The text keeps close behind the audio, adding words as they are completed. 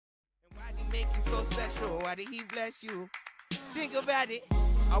make you so special? Why did he bless you? Think about it.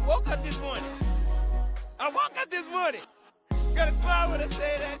 I woke up this morning. Gonna smile when I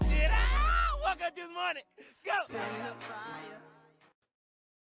say that shit. I woke up this morning. Go.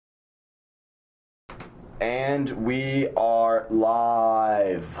 And we are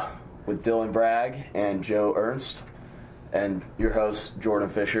live with Dylan Bragg and Joe Ernst and your host, Jordan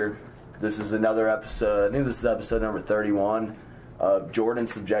Fisher. This is another episode. I think this is episode number 31 of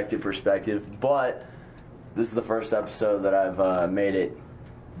Jordan's Subjective Perspective, but this is the first episode that I've made it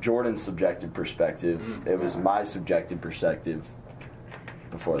Jordan's Subjective Perspective. It was my subjective perspective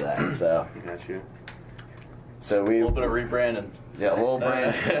before that, so. Got you. So A little bit of rebranding. Yeah, a little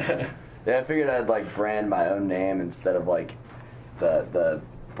brand. Yeah, I figured I'd brand my own name instead of the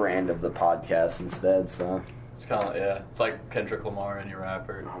brand of the podcast instead. So It's kind of it's like Kendrick Lamar, any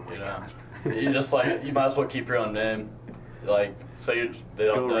rapper. Oh my you know, God. you just you might as well keep your own name. Like, say they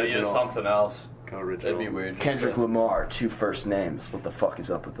don't know you as something else. Go original. That'd be weird. Kendrick Lamar, 2 first names. What the fuck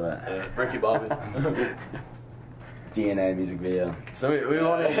is up with that? Yeah, Ricky Bobby. DNA music video. So we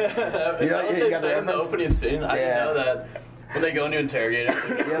want to. You know what they say in the opening scene? I didn't know that. When they go into interrogate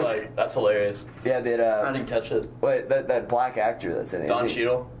him, that's hilarious. Yeah, I didn't catch it. Wait, that black actor that's in it. Don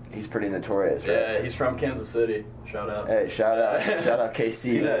Cheadle. He's pretty notorious, right? Yeah, he's from Kansas City. Shout out. Hey, shout out KC.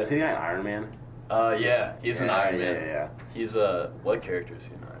 See the guy in Iron Man? Yeah, he's an Iron Man. Yeah. He's what character is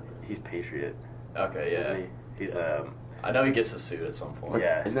he in Iron Man? He's Patriot. Okay, yeah. Isn't he? He's I know he gets a suit at some point.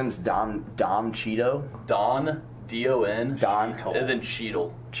 Yeah. His name's Dom Cheeto. Don, D-O-N, Don. and then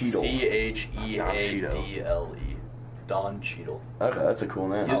Cheadle. Cheadle. C-H-E-A-D-L-E. Don Cheadle. Okay, that's a cool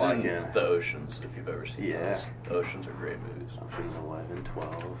name. He's like in him. The Oceans, if you've ever seen Yeah. those. The Oceans are great movies. Ocean's 11,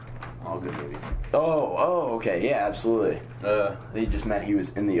 12. All good movies. Oh, okay, yeah, absolutely. He just meant he was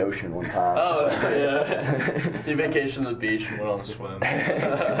in the ocean one time. Oh, yeah. He vacationed to the beach and went on a swim.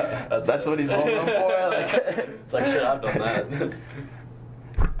 That's what he's well known for? It's like, shit, I've done that.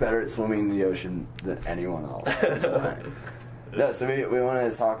 Better at swimming in the ocean than anyone else. That's fine. No, so we wanted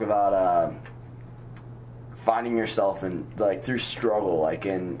to talk about finding yourself in through struggle,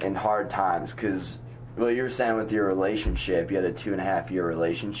 in hard times, because you were saying with your relationship, you had a 2.5-year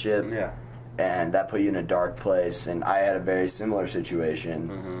relationship, Yeah. and that put you in a dark place. And I had a very similar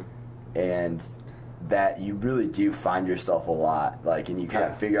situation, and that you really do find yourself a lot, and you kind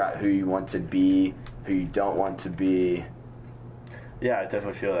of figure out who you want to be, who you don't want to be. Yeah, I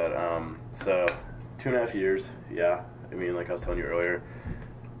definitely feel that. So, 2.5 years, yeah. I mean, like I was telling you earlier,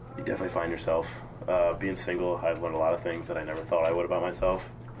 you definitely find yourself. Being single, I've learned a lot of things that I never thought I would about myself.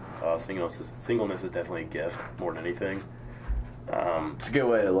 Singleness is definitely a gift more than anything. It's a good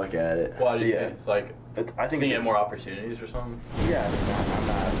way to look at it. Why do you Yeah. think? It's like, I think seeing more opportunities or something? Yeah, I'm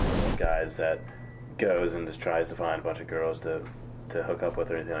not one of those guys that goes and just tries to find a bunch of girls to hook up with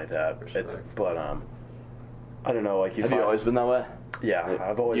or anything like that. But I don't know. Have you always been that way? Yeah,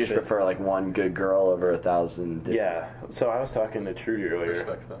 I've always. You just prefer one good girl over 1,000. Yeah. So I was talking to Trudy earlier.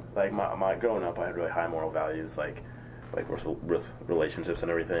 Respect that. Like my growing up, I had really high moral values, like with relationships and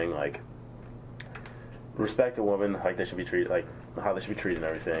everything. Like respect a woman, they should be treated, how they should be treated and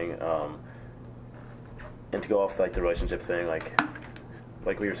everything. And to go off the relationship thing, like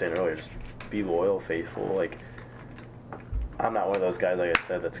we were saying earlier, just be loyal, faithful. I'm not one of those guys, like I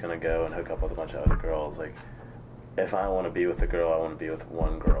said, that's gonna go and hook up with a bunch of other girls. If I want to be with a girl, I want to be with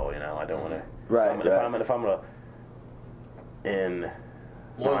one girl. I don't want to. Right. If I'm gonna, in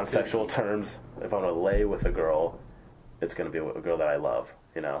non-sexual terms, if I'm gonna lay with a girl, it's gonna be a girl that I love.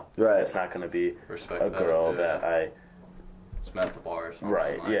 Right. It's not gonna be Respect a girl that I. Just met at the bar or something.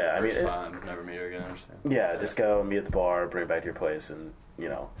 Right, yeah, I mean, First time, never meet her again or something. Yeah, just go meet at the bar, bring it back to your place, and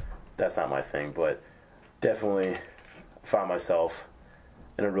that's not my thing. But definitely found myself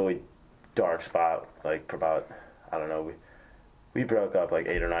in a really dark spot, for about, I don't know, we broke up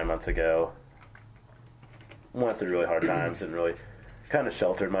 8 or 9 months ago. Went through really hard times and really kind of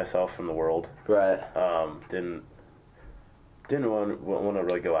sheltered myself from the world. Right. Didn't want to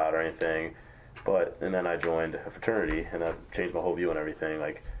really go out or anything. And then I joined a fraternity, and that changed my whole view on everything.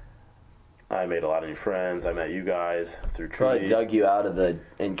 I made a lot of new friends. I met you guys through Trudy. Probably dug you out of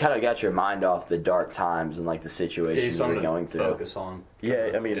and kind of got your mind off the dark times and the situations you were going through. Focus on.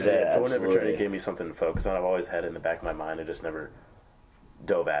 Yeah, I mean, joining a absolutely. fraternity gave me something to focus on. I've always had it in the back of my mind. I just never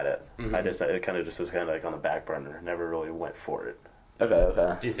dove at it. It kind of just was on the back burner. Never really went for it.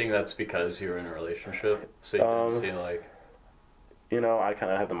 Okay. Do you think that's because you were in a relationship? So you didn't see I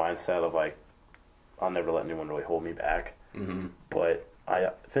kind of had the mindset of I'll never let anyone really hold me back. Mm-hmm. But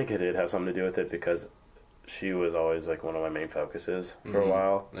I think it did have something to do with it because she was always one of my main focuses for a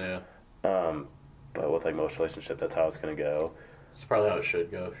while. Yeah. But with most relationship, that's how it's gonna go. It's probably how it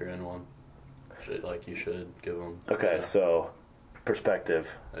should go if you're in one. you should give them. Okay, so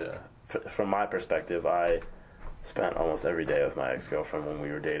perspective. Yeah. From my perspective, I spent almost every day with my ex-girlfriend when we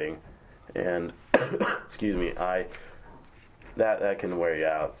were dating, and excuse me, that can wear you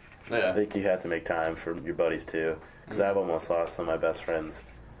out. Yeah. I think you have to make time for your buddies too, because I've almost lost some of my best friends.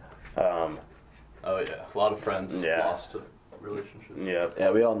 Oh yeah, a lot of friends lost a relationship.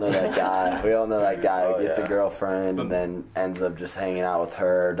 Yeah, we all know that guy. We all know that guy who gets a yeah. girlfriend and then ends up just hanging out with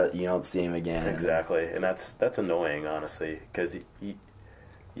her. You don't see him again. Exactly, and that's annoying, honestly, because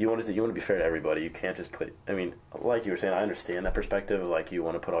you want to be fair to everybody. You can't just put. I mean, like you were saying, I understand that perspective. Like you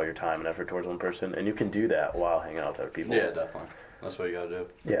want to put all your time and effort towards one person, and you can do that while hanging out with other people. Yeah, definitely. That's what you gotta do.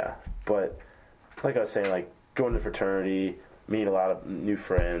 Yeah, but like I was saying, like joining the fraternity, meeting a lot of new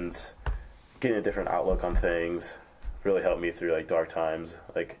friends, getting a different outlook on things, really helped me through like dark times.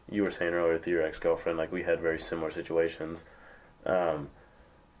 Like you were saying earlier with your ex-girlfriend, like we had very similar situations. I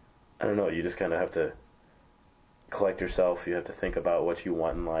don't know. You just kind of have to collect yourself. You have to think about what you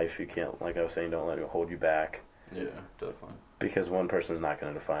want in life. You can't, like I was saying, don't let it hold you back. Yeah, definitely. Because one person's not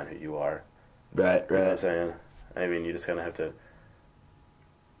going to define who you are. Right. You know what I'm saying? I mean, you just kind of have to.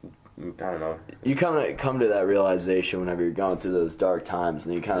 I don't know. You come to that realization whenever you're going through those dark times,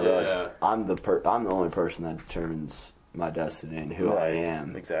 and you kind of realize I'm the only person that determines my destiny and who I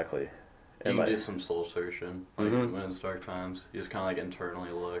am. Exactly. You can do some soul searching, like when it's dark times. You just kind of like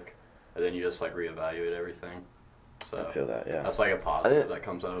internally look, and then you just like reevaluate everything. So I feel that. Yeah. That's like a positive that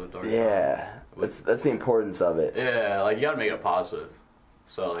comes out of the dark. Yeah, that's the importance of it. Yeah, like you gotta make it a positive.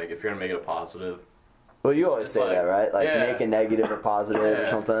 So like if you're gonna make it a positive. Well, you always say that, right? Like make a negative a positive or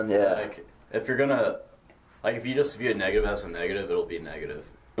something. Yeah. Like if you're gonna, like if you just view a negative as a negative, it'll be negative.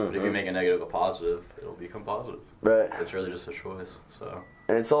 But if you make a negative a positive, it'll become positive. Right. It's really just a choice. So.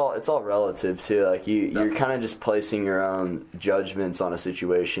 And it's all relative too. Like you're kind of just placing your own judgments on a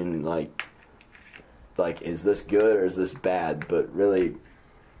situation. Like is this good or is this bad? But really,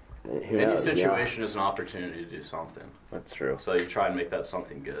 who knows? Any situation is an opportunity to do something. That's true. So you try and make that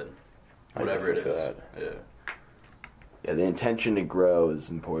something good, whatever it is. Yeah, the intention to grow is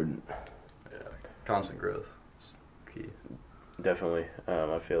important. Yeah, constant growth is key. Definitely,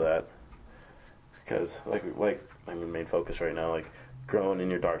 I feel that because like I mean, main focus right now, like growing in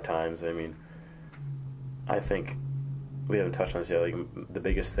your dark times. I mean, I think we haven't touched on this yet. Like the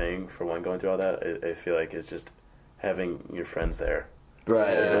biggest thing for one going through all that, I feel like is just having your friends there.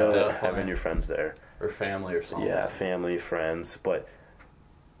 Right. Yeah, having your friends there. Or family or something. Yeah, family, friends, but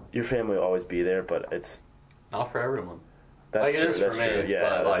your family will always be there. But it's not for everyone. That's like true. it is That's for me. true. Yeah,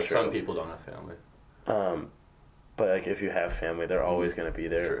 but that's like true. some people don't have family. But like if you have family, they're always going to be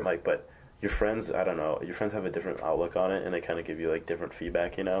there. True. Like, but your friends, I don't know. Your friends have a different outlook on it, and they kind of give you like different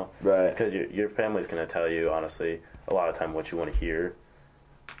feedback, you know? Right. Because your family's going to tell you honestly a lot of time what you want to hear.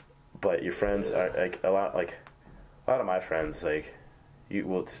 But your friends are like a lot of my friends like you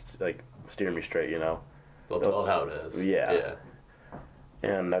will just, like steer me straight, you know? They'll tell it how it is. Yeah.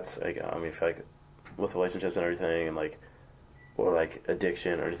 And that's like I mean, I feel like with relationships and everything, and like or like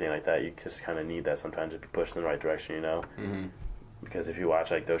addiction or anything like that, you just kind of need that sometimes to be pushed in the right direction, you know? Mm-hmm. Because if you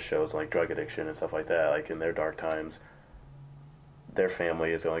watch like those shows like drug addiction and stuff like that, like in their dark times, their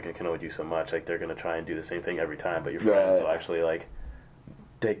family is only can only do so much. Like they're gonna try and do the same thing every time, but your friends will actually like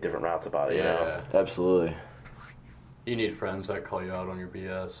take different routes about it. You know? Absolutely. You need friends that call you out on your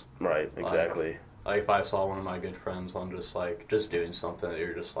BS. Right. Exactly. Like if I saw one of my good friends on just doing something that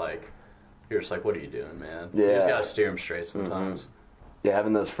you're just like, what are you doing, man? Yeah. You just gotta steer them straight sometimes. Yeah,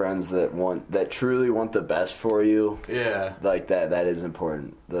 having those friends that truly want the best for you. Yeah. Like that is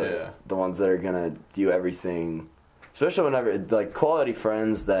important. The ones that are gonna do everything, especially whenever like quality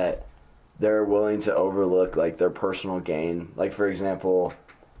friends that they're willing to overlook like their personal gain. Like for example,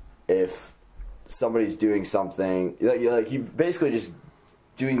 if somebody's doing something, like you basically just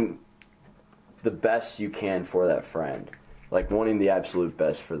doing the best you can for that friend, like wanting the absolute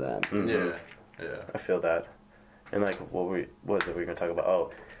best for them. Mm-hmm. Yeah. I feel that. And like, what was it we were going to talk about?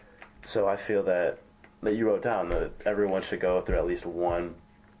 Oh, so I feel that you wrote down that everyone should go through at least one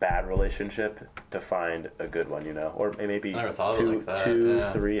bad relationship to find a good one, you know? Or maybe I never thought of it like that. two,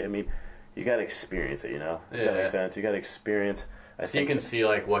 3. I mean, you got to experience it, you know? Does that make sense? You got to experience. So you can see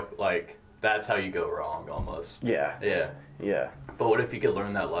that's how you go wrong almost. Yeah. Yeah. But what if you could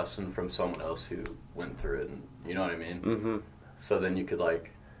learn that lesson from someone else who went through it, and you know what I mean? Mm-hmm. So then you could I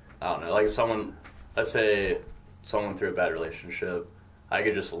don't know, like someone, let's say someone through a bad relationship, I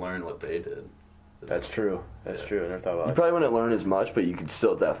could just learn what they did. That's true. That's true. I never thought about it. You probably wouldn't learn as much, but you could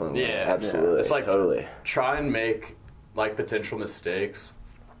still definitely learn. Absolutely. It's like totally. Try and make potential mistakes.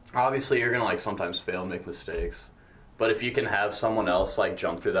 Obviously, you're going to sometimes fail and make mistakes. But if you can have someone else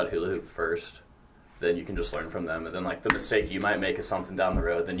jump through that hula hoop first then you can just learn from them. And then, like, the mistake you might make is something down the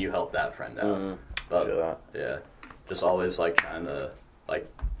road, then you help that friend out. But, yeah, just always, like, trying to,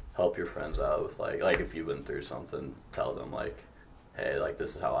 like, help your friends out with, like, if you've been through something, tell them, like, hey, like,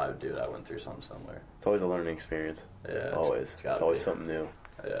 this is how I would do it. I went through something similar. It's always a learning experience. Yeah. Always. It's always something new.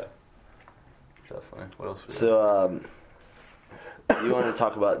 Yeah. Definitely. What else? So, you want to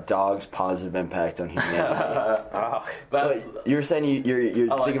talk about dogs' positive impact on humanity? But you were saying you're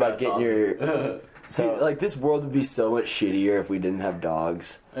thinking about getting your... See, like, this world would be so much shittier if we didn't have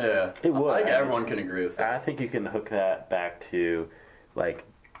dogs. Yeah. It would. I think everyone can agree with that. I think you can hook that back to, like,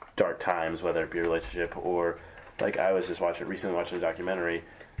 dark times, whether it be a relationship or, like, I was just recently watching a documentary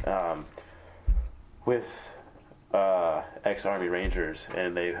with ex-Army Rangers,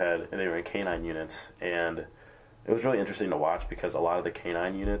 and they were in canine units, and it was really interesting to watch because a lot of the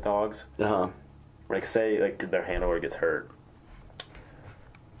canine unit dogs, like, say, like, their handler gets hurt.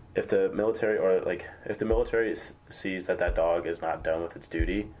 If the military sees that dog is not done with its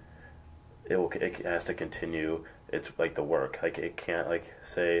duty, it has to continue its, like, the work. Like, it can't, like,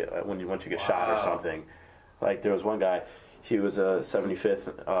 say once you get shot or something. Like, there was one guy, he was a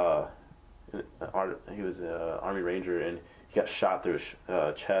 75th he was an Army Ranger, and he got shot through his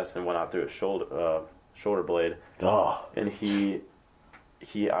chest and went out through his shoulder blade. Oh. And he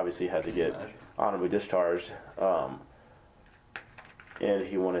obviously had to get honorably discharged. And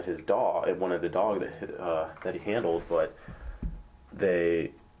he wanted the dog that he handled, but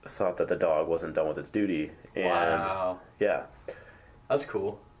they thought that the dog wasn't done with its duty. And wow. Yeah. That's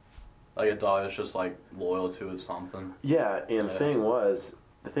cool. Like, a dog that's just, like, loyal to something. Yeah, and the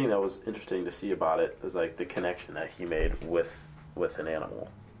thing that was interesting to see about it was, like, the connection that he made with an animal.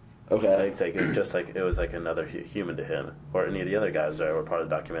 Okay. Like, it was like another human to him, or any of the other guys that were part of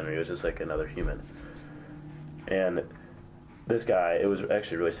the documentary. It was just like another human. And this guy, it was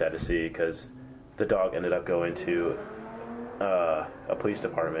actually really sad to see because the dog ended up going to a police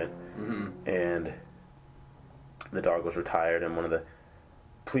department, and the dog was retired, and one of the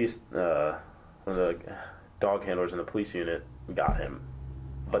dog handlers in the police unit got him.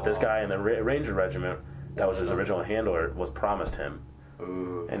 But this guy in the Ranger Regiment, that was his original handler, was promised him.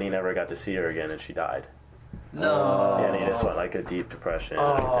 Ooh. And he never got to see her again, and she died. No. And he just went, like, a deep depression.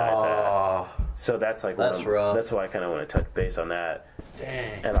 And he died of that. So that's, like, rough. That's why I kind of want to touch base on that.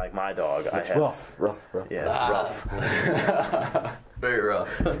 Dang. And, like, my dog, It's rough. Yeah, it's rough. Very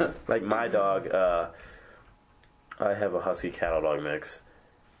rough. Like, my dog, I have a husky cattle dog mix,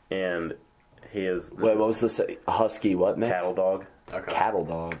 and he is... Wait, what was this? Husky what mix? Cattle dog. Okay. Cattle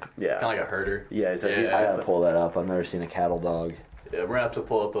dog. Yeah. Kind of like a herder. Yeah, he's I gotta pull that up. I've never seen a cattle dog. Yeah, we're gonna have to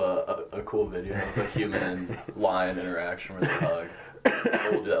pull up a cool video of a human and lion interaction with a hug.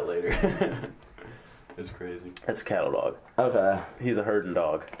 We'll do that later. It's crazy. It's a cattle dog. Okay. He's a herding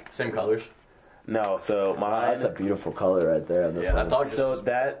dog. Same colors? No, so mine... That's a beautiful color right there on this Yeah, one. that dog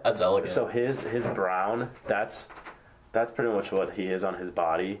that's elegant. So his brown, that's pretty much what he is on his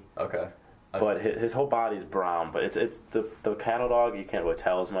body. Okay. But his whole body's brown, but it's the cattle dog, you can't really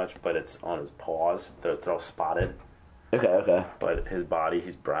tell as much, but it's on his paws. They're all spotted. Okay. But his body,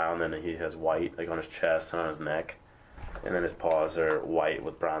 he's brown, then he has white, like, on his chest and on his neck. And then his paws are white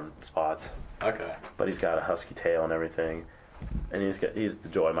with brown spots. Okay. But he's got a husky tail and everything. And he's the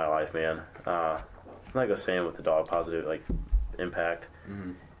joy of my life, man. Like I was saying with the dog positive, like, impact.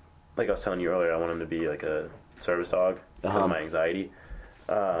 Mm-hmm. Like I was telling you earlier, I want him to be like a service dog because of my anxiety.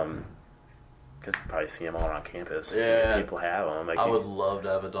 Because you probably see them all around campus. Yeah. People have them. Like, I would love to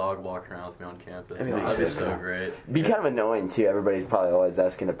have a dog walking around with me on campus. That'd be so great. It'd be kind of annoying, too. Everybody's probably always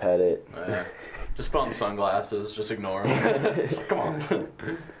asking to pet it. Yeah. Just put on sunglasses. Just ignore them. Just, come on.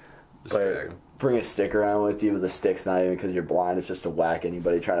 Just drag them. Bring a stick around with you. The stick's not even because you're blind. It's just to whack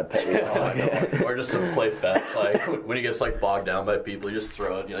anybody trying to pet you. Or just to play fetch. Like, when he gets, like, bogged down by people, you just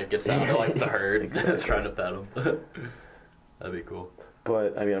throw it. You know, gets out of, like, the herd. Trying to pet him. That'd be cool.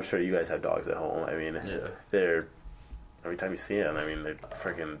 But, I mean, I'm sure you guys have dogs at home. I mean, they're... Every time you see them, I mean, they're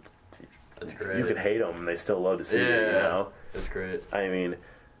freaking... That's great. You could hate them, and they still love to see you, you know? It's great. I mean...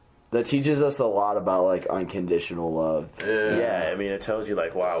 That teaches us a lot about, like, unconditional love. Yeah, I mean, it tells you,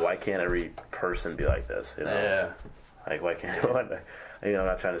 like, wow, why can't every person be like this, you know? Yeah. Like, why can't... I mean, I'm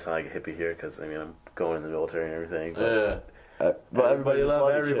not trying to sound like a hippie here, because, I mean, I'm going in the military and everything, but... But everybody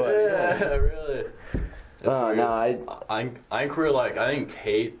loves everybody. Yeah, really. No, I think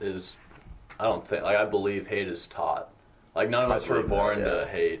hate is... I believe hate is taught. Like, none of us were born to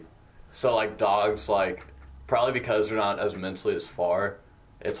hate. So, like, dogs, like, probably because they're not as mentally as far,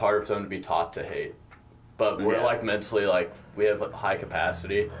 it's harder for them to be taught to hate. But we're, like, mentally, like, we have a high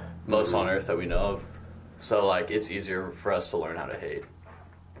capacity, most on Earth that we know of. So, like, it's easier for us to learn how to hate.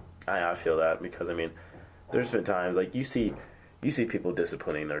 I feel that because I mean, there's been times like you see people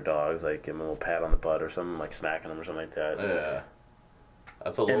disciplining their dogs, like giving them a little pat on the butt or something, like smacking them or something like that. Yeah.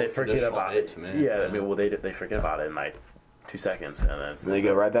 That's a little And they forget about it to me. Yeah, I mean, well, they forget about it in like 2 seconds, and then They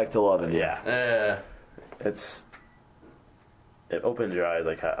go right back to loving you. yeah, Yeah. it opens your eyes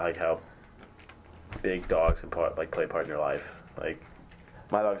like how big dogs can play a part in your life. Like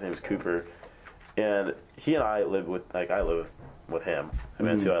my dog's name is Cooper, and he and I live with with him. I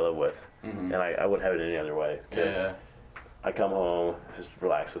mean, that's who I live with, and I wouldn't have it any other way. Cause Yeah. I come home, just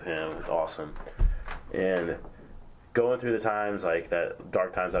relax with him. It's awesome, and going through the times like that,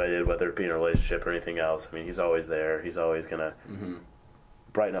 dark times that I did, whether it be in a relationship or anything else. I mean, he's always there. He's always gonna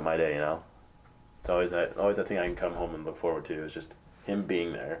brighten up my day. You know, it's always that thing I can come home and look forward to is just him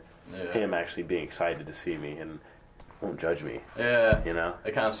being there, Yeah. him actually being excited to see me and won't judge me. Yeah. You know,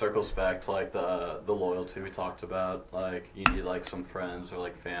 It kind of circles back to like the loyalty we talked about. Like you need like some friends or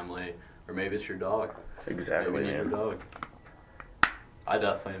like family, or maybe it's your dog. exactly, Maybe you need man. your dog. I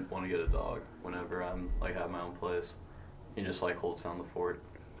definitely want to get a dog whenever I'm like have my own place. He just like holds down the fort.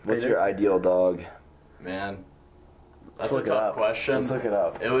 What's your ideal dog? Man, Let's that's a look it tough up. question. Let's look it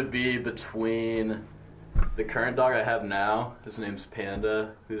up. It would be between the current dog I have now. His name's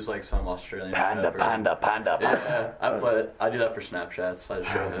Panda, who's like some Australian Panda, Shepherd. panda, panda, panda. Yeah, I do that for Snapchats. I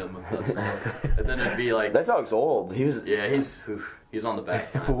show him with that. And then it'd be like, That dog's old. He was. yeah, he's on the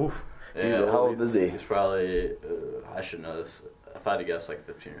back. Oof. Yeah, How old is he? He's probably I should know this. If I had to guess, like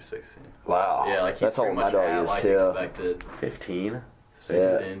 15 or 16. Wow. Yeah, like he's that's how pretty old my much dog at is like too. expected. 15.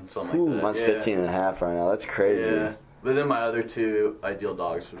 16, something Ooh, like that. mine's Yeah. 15 and a half right now. That's crazy. Yeah. But then my other two ideal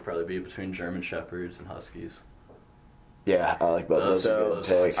dogs would probably be between German Shepherds and Huskies. Yeah, I like both those. So, are good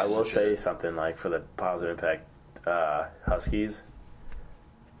picks. I will say something like for the positive impact, Huskies,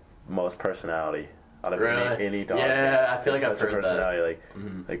 most personality out of Really? any dog. Yeah, I feel like Such I've heard a that. personality.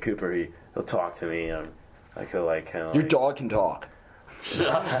 Like Cooper, he'll talk to me, and I could like kind of Your dog can talk.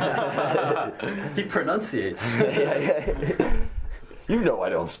 He pronunciates. You know I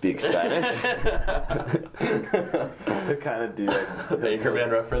don't speak Spanish. kind of do like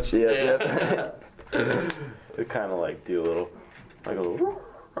Anchorman reference. Yeah. to kind of like do a little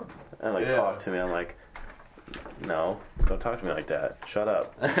and like Yeah. talk to me. I'm like, no, don't talk to me like that. Shut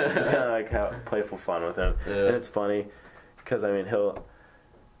up. Just kind of like have playful fun with him, Yeah. and it's funny because I mean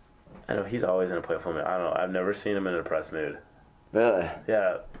I know he's always in a playful mood. I don't know. I've never seen him in a depressed mood. Really?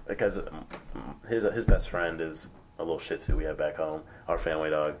 Yeah, because his best friend is a little Shih Tzu we have back home, our family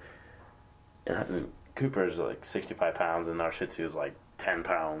dog, and Cooper's like 65 pounds, and our Shih Tzu is like 10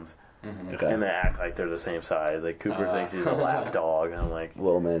 pounds. Okay. And they act like they're the same size. Like Cooper thinks he's a lap dog, and I'm like,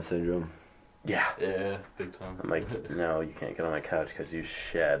 Little man syndrome. yeah. Yeah, big time. I'm like, no, you can't get on my couch because you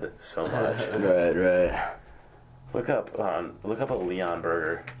shed so much. Right. look up a Leon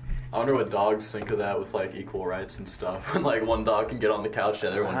Burger. I wonder what dogs think of that with like equal rights and stuff. When like one dog can get on the couch, the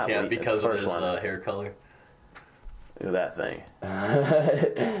other one Ah, can't wait, because of first his one. hair color. Look at that thing.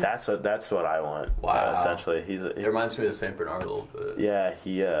 That's what I want. Wow. Essentially, It reminds me of Saint Bernard a little bit.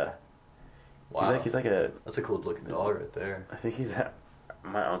 yeah, Wow. he's like a. That's a cool looking dog right there. I think he's.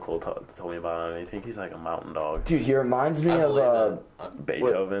 My uncle told me about him. I think he's like a mountain dog. Dude, he reminds me I of believe that.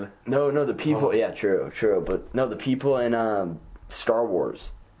 Beethoven. no, the people. Oh. Yeah, true, but no, the people in Star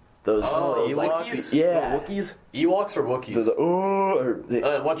Wars. Those Oh, those, Wookiees? yeah, Wookiees? Ewoks or Wookiees?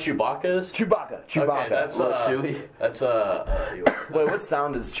 What Chewbacca is? Chewbacca. Okay, that's Little Chewie. That's Ewok. Wait, what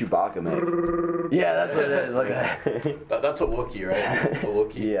sound does Chewbacca make? Yeah, that's what it is. Okay. That's a Wookiee, right? A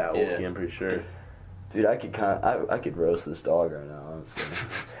Wookiee. Yeah, Wookiee, I'm pretty sure. Dude, I could roast this dog right now, honestly.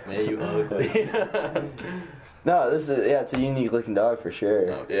 Man, you ugly. No, it's a unique looking dog for sure.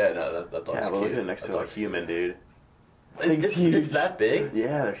 No, yeah, no, that dog's Yeah, but cute. look at it next That to a dog's human, dude. It's huge. It's that big?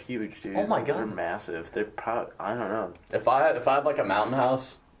 Yeah, they're huge, dude. Oh my God. They're massive. They're probably, I don't know. If I had like a mountain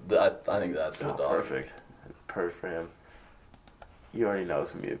house, I think that's the Oh, dog. perfect. Perfect for him. You already know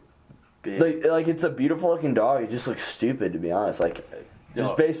it's going to be a big. Like it's a beautiful looking dog. He just looks stupid, to be honest. Like,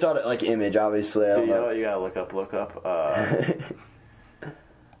 just Yo. based on like image, obviously. I Dude, don't you know know. what you gotta look up?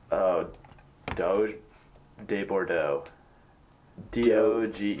 Doge de Bordeaux.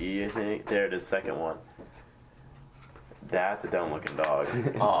 Doge, I think. There it is, second one. That's a dumb looking dog.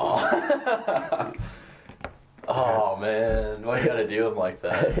 Aw. Oh man, why you gotta do him like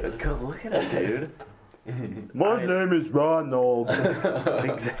that? Because look at him, dude. My name is Ronald.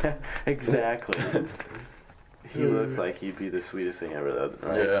 Exactly. He looks like he'd be the sweetest thing ever, though,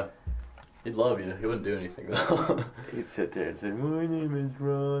 right? Yeah. He'd love you. He wouldn't do anything though. He'd sit there and say, "My name is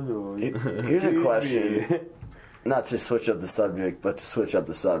Ronald." Here's a question. Not to switch up the subject, but to switch up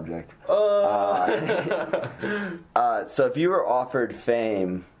the subject. So if you were offered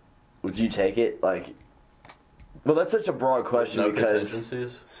fame would you take it? Like, well, that's such a broad question No because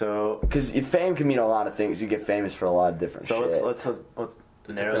contingencies. So fame can mean a lot of things. You get famous for a lot of different shit. let's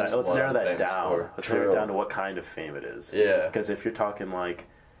narrow depends that. Let's what narrow I'm that famous down. for. Let's narrow it True. down to what kind of fame it is. Yeah. Because if you're talking like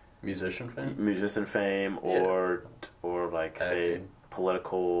Musician fame. musician fame or like say Acting.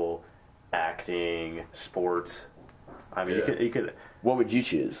 political, acting, sports. I mean, Yeah. you could. What would you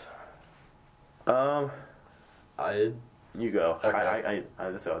choose? I You go. Okay.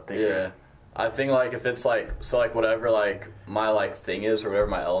 That's what I think. Yeah. I think, like, if it's, like, so, like, whatever, like, my, like, thing is or whatever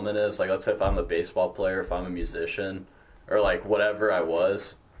my element is, like, let's say if I'm a baseball player, if I'm a musician, or, like, whatever I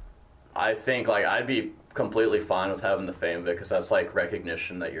was, I think, like, I'd be completely fine with having the fame of it because that's, like,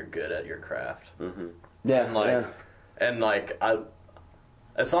 recognition that you're good at your craft. Yeah, And, like, yeah. and, like,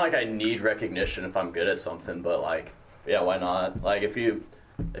 it's not like I need recognition if I'm good at something, but, like, yeah, why not? Like, if you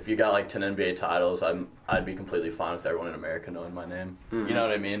got like 10 NBA titles, I'd be completely fine with everyone in America knowing my name. You know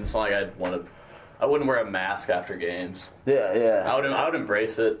what I mean? It's not like I wouldn't wear a mask after games. Yeah, yeah. I would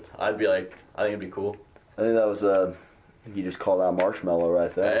embrace it. I'd be like, I think it'd be cool. I think that was you just called out Marshmallow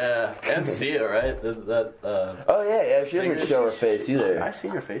right there. Yeah, and Sia, right? Oh yeah. She doesn't show her face either. I've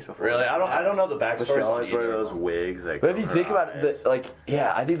seen your face before. Really, I don't know the But she backstory. always wear those wigs. Like, But if you over think her about eyes. it, like,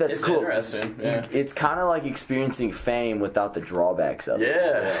 yeah, I think that's It's cool. interesting. Yeah. It's kind of like experiencing fame without the drawbacks of it.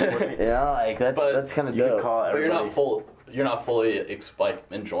 Yeah. You know, like But that's kind of you dope. could call But everybody. you're not fully like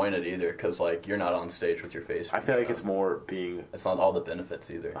enjoying it either because like you're not on stage with your face. I feel like being it's shown. more being It's not all the benefits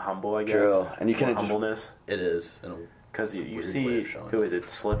either. humble, I guess. True. And you More couldn't just- humbleness. It is. In a, Because you Weird way see, of showing who is it?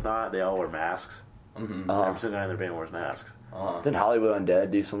 Slipknot. They all wear masks. Uh-huh. Every single guy in their band wears masks. Didn't Hollywood Undead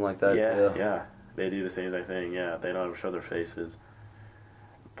do something like that Yeah, too? yeah. They do the same exact thing. Yeah, they don't ever show their faces.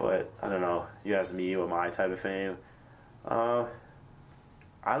 But I don't know. You ask me what my type of fame.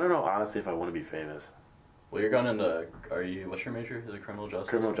 I don't know honestly if I want to be famous. Well, you're going into. What's your major? Is it criminal justice?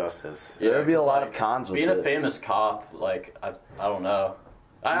 Criminal justice. Yeah, there'd be a 'cause, lot like, of cons with being it. a famous cop. Like I don't know.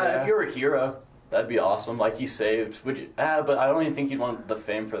 Yeah. If you were a hero, that'd be awesome. Like you saved. Would you? But I don't even think you'd want the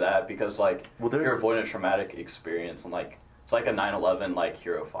fame for that because like Well, there's- you're avoiding a traumatic experience and like it's like a 9/11 like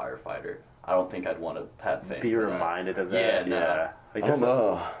hero firefighter. I don't think I'd want to have fame. Be for that. reminded of Yeah, that. no. Like I don't there's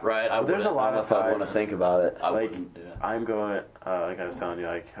know. Right. There's a I lot don't know of if I want to guys. think about it. I like wouldn't, yeah. I'm going. Like I was telling you,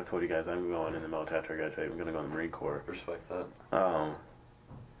 like I've told you guys, I'm going in the military after I graduate. I'm going to go in the Marine Corps. Respect that. There's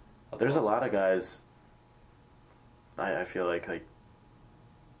That's a awesome. lot of guys. I feel like I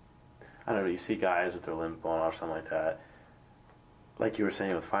don't know. You see guys with their limbs blown off, something like that. Like you were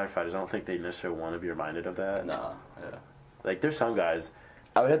saying with firefighters, I don't think they necessarily want to be reminded of that. Nah. Yeah. Like there's some guys.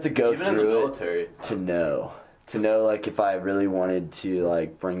 I would have to go Even in the through it military. to know like if I really wanted to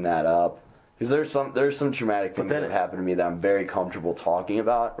like bring that up because there's some traumatic things then that have happened to me that I'm very comfortable talking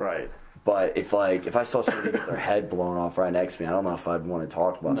about. Right. But if I saw somebody get their head blown off right next to me, I don't know if I'd want to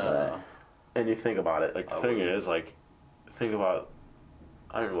talk about that. No. And you think about it. Like the I thing wouldn't. is, like, think about.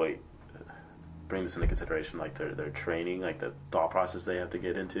 I don't really bring this into consideration, like their training, like the thought process they have to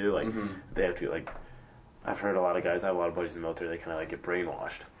get into. Like they have to like. I've heard a lot of guys. I have a lot of buddies in the military. They kind of like get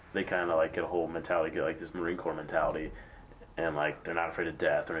brainwashed. They kind of like get a whole mentality, get like this Marine Corps mentality, and like they're not afraid of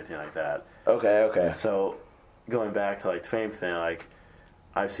death or anything like that. Okay. So, going back to like the fame thing, like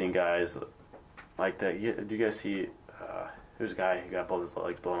I've seen guys like that. Do you guys see? There's a guy who got both his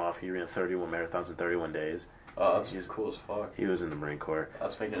legs blown off. He ran 31 marathons in 31 days. Oh, that's just cool as fuck. He was in the Marine Corps.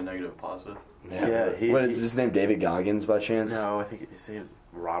 That's making a negative a positive. Yeah. What is his name? David Goggins by chance? No, I think his name's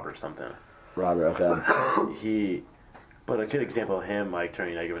Robert something. Robert. Okay. But a good example of him like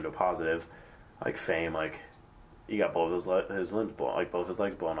turning negative into a positive, like fame. Like he got both his limbs blown, like both his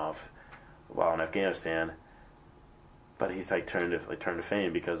legs blown off while in Afghanistan. But he's like turned to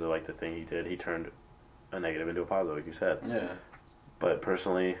fame because of like the thing he did. He turned a negative into a positive, like you said. Yeah. But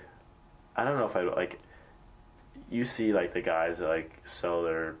personally, I don't know if I like. You see, like the guys that like sell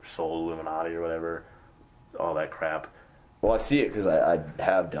their soul to Illuminati or whatever, all that crap. Well, I see it because I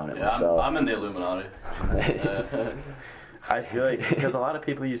have done it Yeah, myself. I'm in the Illuminati. I feel like because a lot of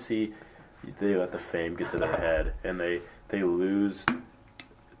people you see, they let the fame get to their head and they lose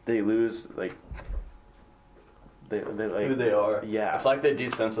like they like Who they are. Yeah. It's like they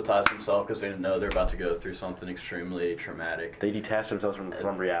desensitize themselves because they know they're about to go through something extremely traumatic. They detach themselves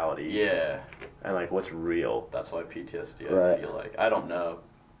from reality. Yeah. And like what's real. That's why PTSD, Right. I feel like. I don't know.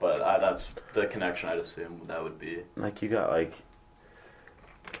 But that's the connection I'd assume that would be. Like you got like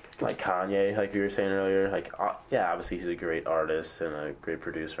Kanye, like you were saying earlier, like yeah, obviously he's a great artist and a great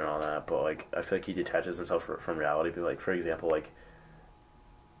producer and all that, but like I feel like he detaches himself from reality. But like for example, like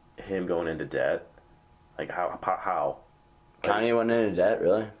him going into debt, like how Kanye went into debt,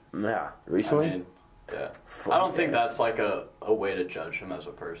 really? yeah, Recently? I mean, Yeah. I don't think that's like a way to judge him as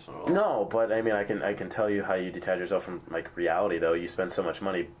a person. No, but I mean, I can tell you how you detach yourself from like reality. Though you spend so much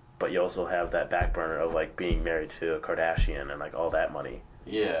money, but you also have that back burner of like being married to a Kardashian and like all that money.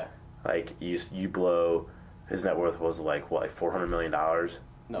 Yeah. Like you blow. His net worth was like what, like $400 million.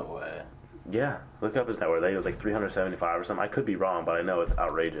 No way. Yeah, look up his net worth. I think it was like 375 or something. I could be wrong, but I know it's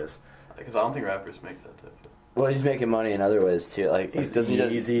outrageous. Because I don't think rappers make that type of. Well, he's making money in other ways too. Like doesn't he?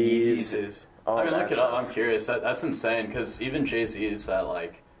 Yeezys. I mean, look it up. I'm curious. That's insane. Because even Jay-Z is at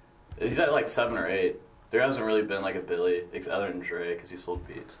like, he's at like 7 or 8. There hasn't really been like a Billy other than Dre because he sold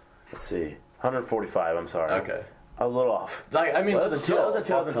beats. Let's see, 145. I'm sorry. Okay. I was a little off. Like I mean, that was in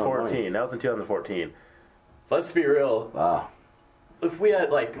 2014. That was in 2014. Let's be real. Wow. If we had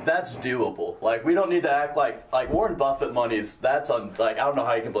like that's doable. Like we don't need to act like Warren Buffett money's that's on like I don't know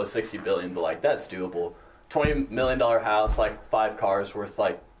how you can blow $60 billion, but like that's doable. $20 million house, like 5 cars worth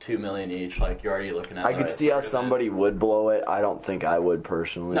like $2 million each. Like you're already looking at. I could see how somebody would blow it. I don't think I would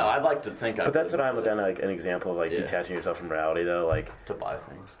personally. No, I'd like to think. But that's what I'm looking at, like an example of like detaching yourself from reality, though. Like to buy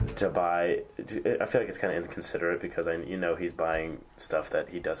things. I feel like it's kind of inconsiderate because he's buying stuff that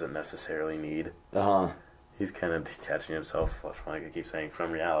he doesn't necessarily need. He's kind of detaching himself, like I keep saying,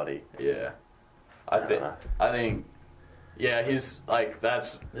 from reality. Yeah, I think. Yeah, he's like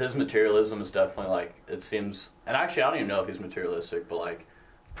that's his materialism is definitely like it seems, and actually I don't even know if he's materialistic, but like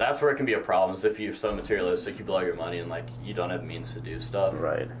that's where it can be a problem. Is if you're so materialistic, you blow your money and like you don't have means to do stuff.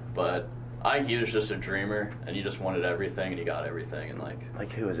 Right. But I think he was just a dreamer, and he just wanted everything, and he got everything, and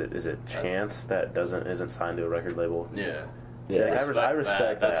like who is it? Is it Chance that isn't signed to a record label? Yeah. See, I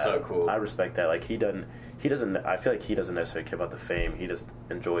respect that. That's so cool. I respect that. Like he doesn't. I feel like he doesn't necessarily care about the fame. He just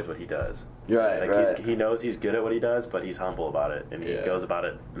enjoys what he does. Right, like he knows he's good at what he does, but he's humble about it, and he goes about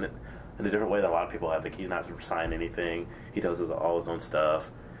it in a different way that a lot of people have. Like he's not signed anything. He does all his own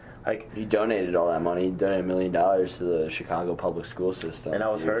stuff. Like he donated all that money. He donated $1 million to the Chicago public school system. And I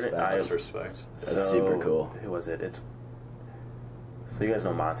was hurt. That's respect. That's super cool. Who was it? So you guys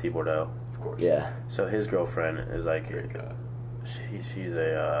know Monty Bordeaux, of course. Yeah. So his girlfriend is like great guy. She's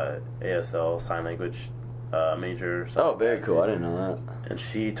a ASL sign language major. Oh, very cool. I didn't know that. And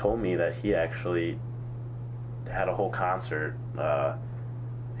she told me that he actually had a whole concert.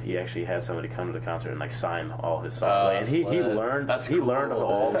 He actually had somebody come to the concert and like sign all his songs. And he learned. That's he cool. learned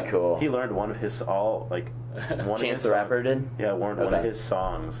all. That's cool. He learned one of his Chance the Rapper did. Yeah, one of his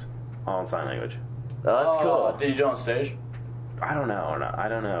songs all in sign language. Oh, that's cool. Did he do it on stage? I don't know or not. I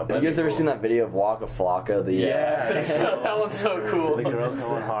don't know. Have you guys ever seen that video of Waka Flocka? That one's so cool. The girl's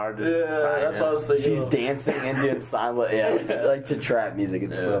going hard. Just that's what I was thinking. She's dancing and doing silent, like to trap music.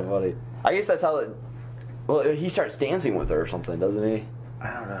 It's so funny. I guess that's how. Well, he starts dancing with her or something, doesn't he?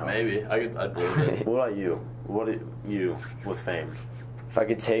 I don't know. Maybe I'd believe it. What about you? What are you with fame? If I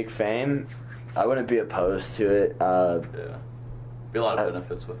could take fame, I wouldn't be opposed to it. Be a lot of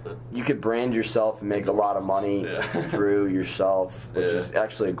benefits with it. You could brand yourself and make a lot of money through yourself, which is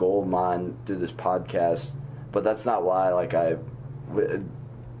actually a goal of mine through this podcast. But that's not why.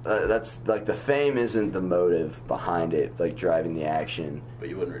 That's like the fame isn't the motive behind it, like driving the action. But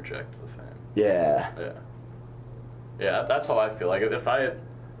you wouldn't reject the fame. Yeah. Yeah, that's how I feel. Like if I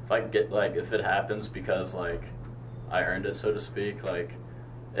get like if it happens because like I earned it, so to speak. Like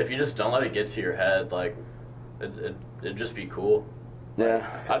if you just don't let it get to your head, like it'd just be cool.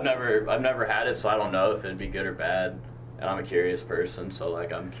 Yeah. I've never had it, so I don't know if it'd be good or bad. And I'm a curious person, so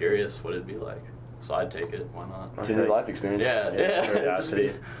like I'm curious what it'd be like. So I'd take it. Why not? It's a new life experience. Yeah.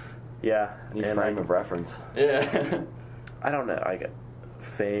 Curiosity. Yeah. New frame of reference. Yeah. I don't know. I get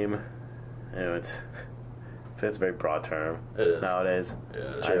fame. It's a very broad term nowadays.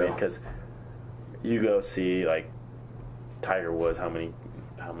 Yeah. I mean, because you go see like Tiger Woods, how many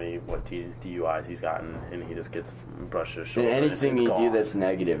DUIs he's gotten, and he just gets brushed his shoulder. And anything you gone. do that's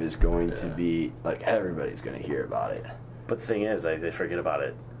negative is going to be like everybody's going to hear about it. But the thing is, like, they forget about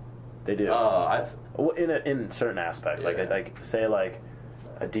it. They do. In certain aspects, like say like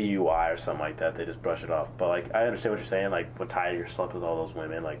a DUI or something like that, they just brush it off. But like I understand what you're saying. Like when Tiger slept with all those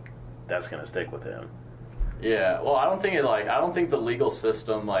women, like that's gonna stick with him. Yeah. Well, I don't think the legal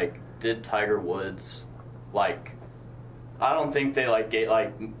system like did Tiger Woods like. I don't think they like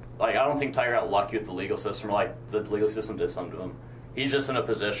I don't think Tiger got lucky with the legal system. Or, like the legal system did something to him. He's just in a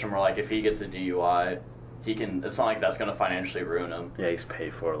position where like if he gets a DUI, he can. It's not like that's going to financially ruin him. Yeah, he's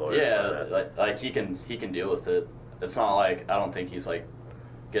paid for a lawyer. Yeah, like he can deal with it. It's not like I don't think he's like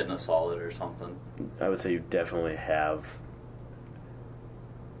getting assaulted or something. I would say you definitely have.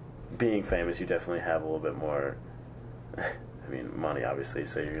 Being famous, you definitely have a little bit more. I mean, money obviously,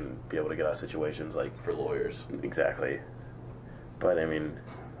 so you're going to be able to get out of situations like For lawyers. Exactly. But I mean,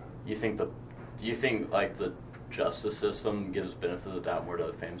 do you think do you think like the justice system gives benefit of the doubt more to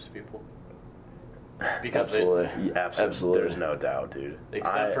the famous people? Because Absolutely. Yeah, Absolutely. There's no doubt, dude.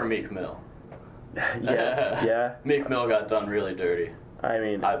 except for Meek Mill. Yeah. Meek Mill got done really dirty. I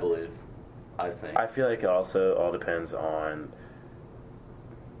mean, I believe. I think. I feel like it also all depends on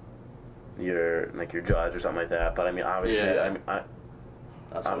your judge or something like that. But I mean, obviously, Yeah. I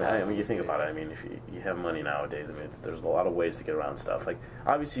That's what mean, when you think about it, I mean, if you have money nowadays, I mean, there's a lot of ways to get around stuff. Like,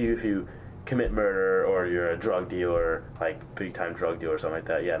 obviously, if you commit murder or you're a drug dealer, like big time drug dealer or something like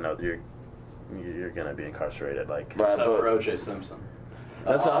that, yeah, no, you're gonna be incarcerated. Like, Right, Except but- for O.J. Simpson.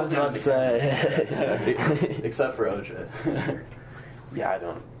 That's what I was about to say. Except for O.J. yeah, I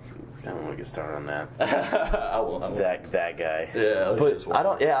don't want to get started on that. I won't. That guy. Yeah, But I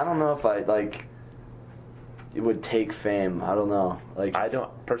don't know if I like. It would take fame. I don't know. Like I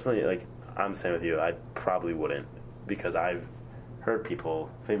don't personally like. I'm the same with you. I probably wouldn't because I've heard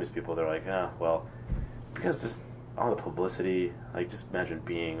famous people. They're like, well, because just all the publicity. Like, just imagine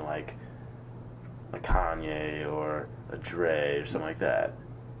being like a Kanye or a Dre or something like that.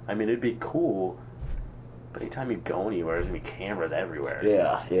 I mean, it'd be cool. But anytime you go anywhere, there's gonna be cameras everywhere.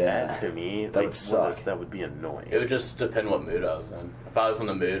 Yeah. And to me, That would suck. that would be annoying. It would just depend what mood I was in. If I was in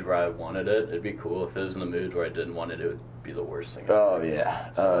the mood where I wanted it, it'd be cool. If it was in the mood where I didn't want it, it would be the worst thing ever. Oh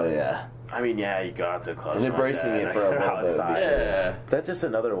yeah. Oh yeah. I mean, yeah, you go out to clubs And like embracing that, it like, for a you're little bit would be outside. Yeah. That's just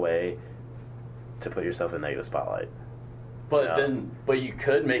another way to put yourself in negative spotlight. But Yeah. but you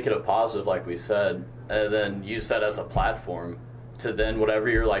could make it a positive, like we said, and then use that as a platform to then whatever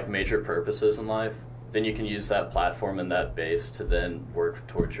your like major purpose is in life. Then you can use that platform and that base to then work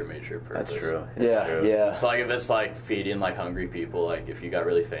towards your major purpose. That's true. Yeah. True. Yeah. So like if it's like feeding like hungry people, like if you got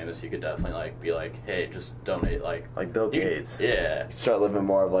really famous, you could definitely like be like, hey, just donate like Like Bill you- Gates. Yeah, Start living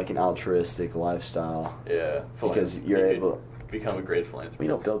more of like an altruistic lifestyle. yeah. Because You you're could able. become a great philanthropist. You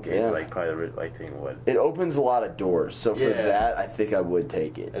know, Bill Gates Yeah. like probably the right thing would. It opens a lot of doors. So for Yeah. that, I think I would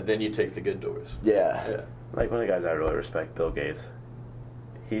take it. And then you take the good doors. Yeah. Yeah. Like, one of the guys I really respect, Bill Gates.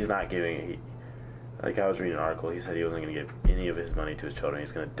 He's not giving. Like, I was reading an article. He said he wasn't going to give any of his money to his children.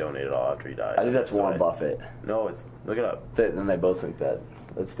 He's going to donate it all after he dies. I think that's So Warren Buffett. No, look it up. Then they both think that.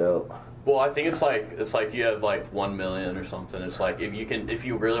 That's dope. Well, I think it's like you have like 1 million or something. It's like if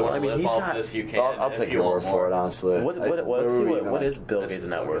you really want I to mean, live he's off not- this, you can. I'll If take you your want word more. for it, honestly. Let's see what is Bill This Gates' is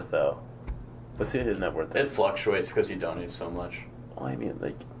net okay. worth though. Let's see what his net worth It is. fluctuates because he donates so much. Well, I mean,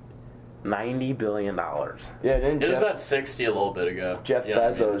 like $90 billion. Yeah, didn't It was Jeff, at 60 a little bit ago. Jeff You know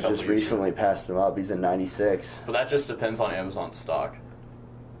what I mean? A Bezos couple just years recently ago. passed him up. He's at 96. But that just depends on Amazon stock.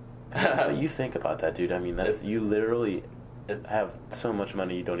 You think about that, dude. I mean, that's you literally have so much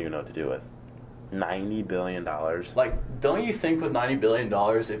money you don't even know what to do with. $90 billion. Like, don't you think with $90 billion,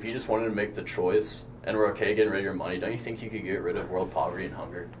 if you just wanted to make the choice and were okay getting rid of your money, don't you think you could get rid of world poverty and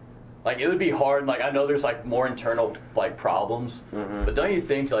hunger? Like, it would be hard. Like, I know there's, like, more internal, like, problems. Mm-hmm. But don't you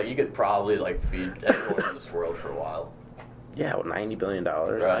think, like, you could probably, like, feed everyone in this world for a while? Yeah, well, $90 billion. I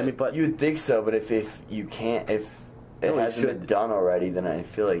Right. mean, but You'd think so, but if you can't, if it No, he hasn't been should. done already, then I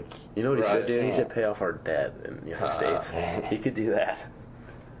feel like you know what he Right. should do? He Yeah. should pay off our debt in the United States. He could do that.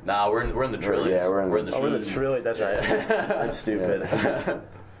 Nah, we're in the trillions. yeah, we're in the Oh, we're in the Jeez. trillion. That's right. I'm stupid.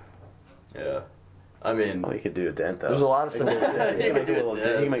 Yeah. I mean, Oh, he could do a dent though. there's a lot of He stuff. can make a little Yeah.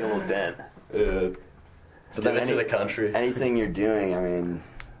 dent. He can make a little dent. but But then then to the country. anything you're doing, I mean,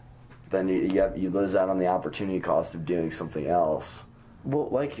 then you lose out on the opportunity cost of doing something else. Well,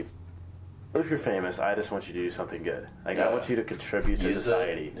 like, if you're famous, I just want you to do something good. Like, I Yeah. want you to contribute to Use it.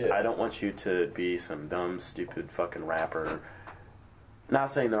 society. Yeah. I don't want you to be some dumb, stupid fucking rapper.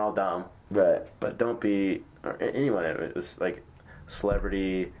 Not saying they're all dumb, Right. but don't be or anyone. It's like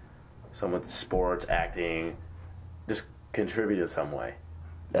celebrity, someone with sports, acting. Just contribute in some way.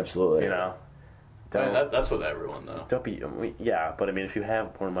 Absolutely. You know. I mean, Don't that's with everyone, though. don't be. Yeah, but I mean, if you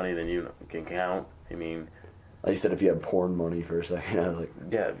have more money than you can count, I mean, Like you said, if you had porn money for a second, I was like,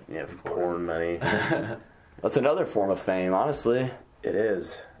 yeah, porn money. that's another form of fame, honestly. It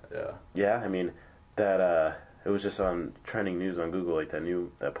is. Yeah. Yeah, I mean that it was just on trending news on Google, like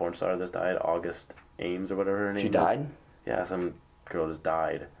that porn star that's died, August Ames or whatever her name She is. died? Yeah, some girl just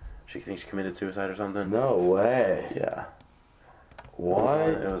died. She thinks she committed suicide or something. No way. Yeah. What?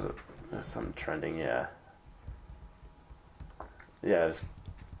 It was some trending, yeah. Yeah, it's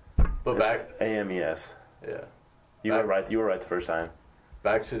But back, AMES. yeah. You were right. You were right the first time.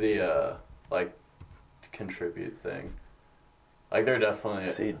 Back to the like contribute thing. Like they're definitely.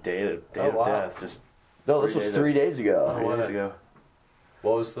 See, date Oh, of wow. death just No, this was 3 days ago. 3 what? days ago.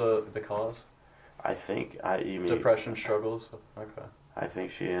 What was the cause? I think you mean Depression struggles. Okay. I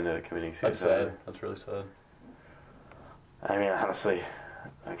think she ended up committing That's suicide. sad. That's really sad. I mean, honestly,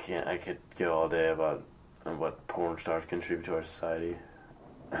 I could go all day about what porn stars contribute to our society.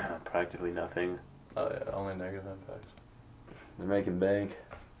 Practically nothing. Oh yeah, only negative impacts. They're making bank.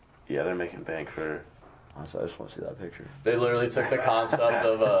 Yeah, they're making bank for. Honestly, I just want to see that picture. They literally took the concept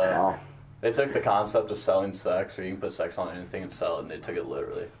of Oh. They took the concept of selling sex, or you can put sex on anything and sell it, and they took it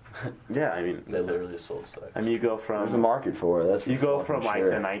literally. Yeah, I mean, They literally sold sex. I mean, you go from There's a market for it. That's you for go fucking from like sure.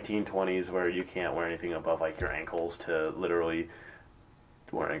 the 1920s where you can't wear anything above like your ankles to literally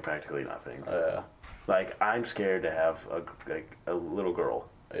wearing practically nothing. Yeah, Like I'm scared to have a little girl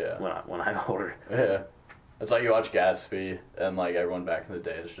yeah, when I'm older. yeah. It's like you watch Gatsby, and like everyone back in the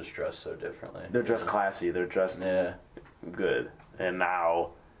day is just dressed so differently. They're dressed classy. They're dressed Yeah, good. And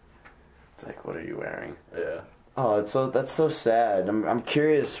now it's like, what are you wearing? yeah. Oh, that's so sad. I'm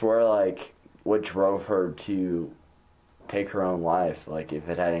curious where like what drove her to take her own life. Like if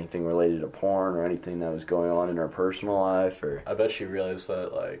it had anything related to porn or anything that was going on in her personal life, or I bet she realized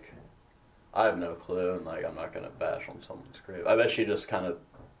that, like, I have no clue, and, like, I'm not going to bash on someone's grave. I bet she just kind of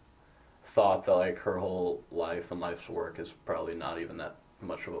thought that, like, her whole life and life's work is probably not even that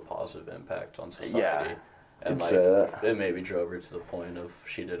much of a positive impact on society. Yeah. And, You'd like, say that. it maybe drove her to the point of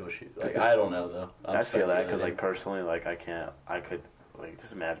she did what she... Like, I don't know, though. I feel that because, speculating. like, personally, like, I could, like,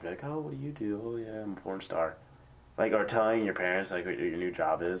 just imagine, like, oh, what do you do? Oh, yeah, I'm a porn star. Like, or telling your parents, like, what your new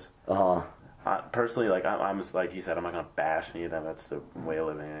job is. Personally, like, I'm like you said, I'm not going to bash any of them. That's the way of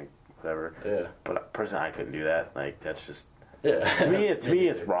living, like, whatever. Yeah. But personally, I couldn't do that. Like, that's just... Yeah. To me,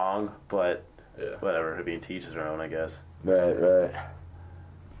 it's wrong, but Yeah. whatever. I mean, to each their own, I guess. right.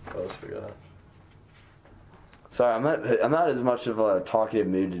 What else we got? Sorry, I'm not as much of a talkative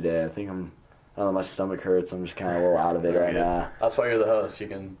mood today. I think I don't know, my stomach hurts. I'm just kind of a little out of it right now. That's why you're the host.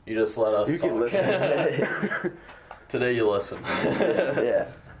 You just let us You talk. can listen. Today you listen. Yeah.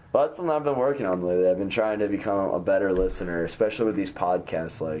 Well, that's something I've been working on lately. I've been trying to become a better listener, especially with these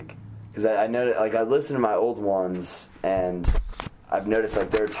podcasts. Like, because I know, like, I listen to my old ones, and I've noticed, like,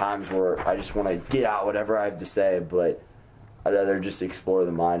 there are times where I just want to get out whatever I have to say, but I'd rather just explore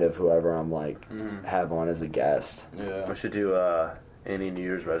the mind of whoever I'm, like, have on as a guest. Yeah. We should do any New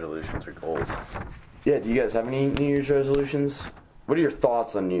Year's resolutions or goals. Yeah, do you guys have any New Year's resolutions? What are your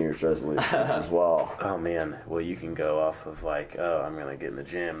thoughts on New Year's resolutions as well? Oh, man. Well, you can go off of, like, oh, I'm going to get in the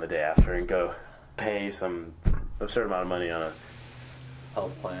gym the day after and go pay a certain amount of money on a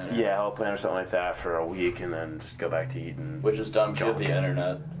Health plan. health plan or something like that for a week and then just go back to eating. Which is dumb with the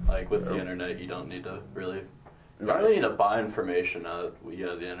internet. Like, with the internet, you don't need to really... You don't really need to buy information out of the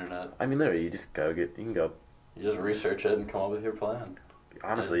internet. I mean, literally, you just you can go. You just research it and come up with your plan.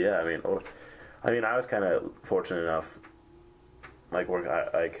 Honestly, yeah. I mean, I was kind of fortunate enough. Like,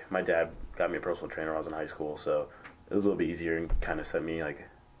 my dad got me a personal trainer when I was in high school, so it was a little bit easier and kind of set me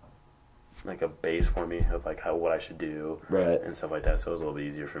like a base for me of like what I should do, Right. and stuff like that. So it was a little bit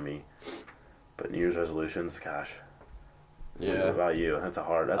easier for me. But New Year's resolutions, gosh. What Yeah. about you? That's a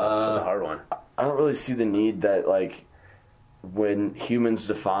hard one. I don't really see the need that, like, when humans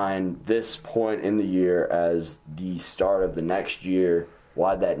define this point in the year as the start of the next year,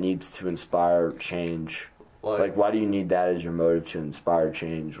 why that needs to inspire change. Like, why do you need that as your motive to inspire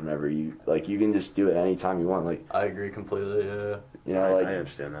change whenever you can just do it anytime you want. Like, I agree completely, yeah. you know, like, I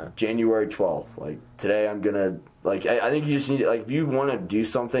understand that. January 12th, like, today I'm gonna, like, I think you just need, like, if you want to do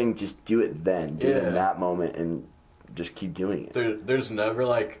something, just do it then. Do it in that moment and just keep doing it. There's never,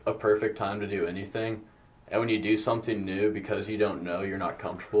 like, a perfect time to do anything. And when you do something new, because you don't know, you're not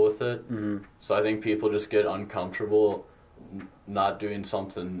comfortable with it. Mm-hmm. So I think people just get uncomfortable not doing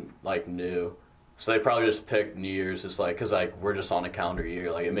something, like, new. So they probably just pick New Year's as, like, because, like, we're just on a calendar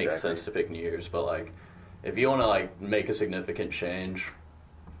year. Like, it makes sense to pick New Year's. But, like, if you want to, like, make a significant change,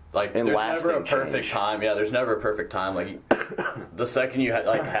 like, And there's never a lasting perfect change. time. Yeah, there's never a perfect time. Like, the second you,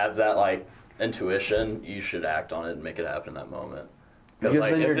 have that, like, intuition, you should act on it and make it happen in that moment. Because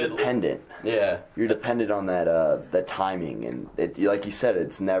like, then you're if dependent. Yeah. You're dependent on that timing, and like you said,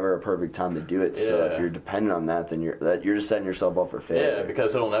 it's never a perfect time to do it. So Yeah. if you're dependent on that, then you're just setting yourself up for failure. Yeah,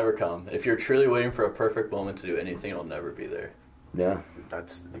 because it'll never come. If you're truly waiting for a perfect moment to do anything, it'll never be there. Yeah.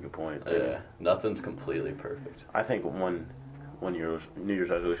 That's a good point. Yeah, nothing's completely perfect. I think one New Year's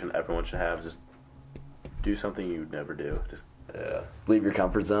resolution everyone should have is just do something you'd never do. Just Leave your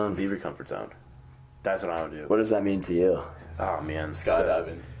comfort zone. leave your comfort zone. That's what I would do. What does that mean to you? Oh man,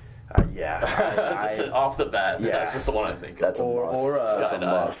 Skydiving. Yeah. Just off the bat, Yeah. that's just the one I think of. That's a must. That's a skydive.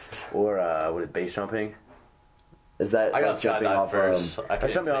 must. Or base jumping. Is that I got like jumping skydive off? first.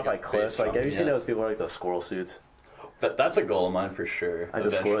 Like jumping off like cliffs. Like, have you seen that? those people with, like those squirrel suits? That's a goal of mine for sure. Like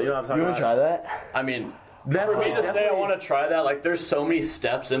the squirrel. You know what I'm You talking want to about? try that? I mean, Never For me to say I want to try that, like, there's so many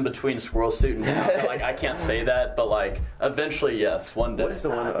steps in between squirrel suit and down that, like, I can't say that, but, like, eventually, yes, one day. What is the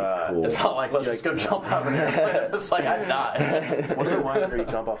one? Cool. It's not like, let's just go jump out of an airplane. It's like, I die. What are the ones where you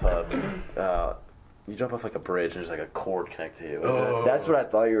jump off like a bridge and there's like a cord connected to you? Oh. That's what I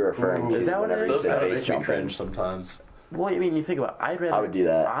thought you were referring to. Is that what it whenever is? you Those said kind of base make me jumping. cringe sometimes. Well, I mean, you think about it, I would do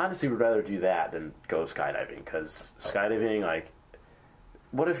that. I honestly would rather do that than go skydiving, because skydiving, like,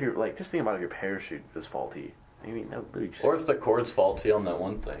 what if you're, like, just think about if your parachute is faulty. I mean, that would just, Or if the cord's faulty on that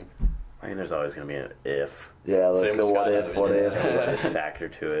one thing. I mean, there's always going to be an if, Yeah, like Same the with what if, skydiving, what yeah. if. what if factor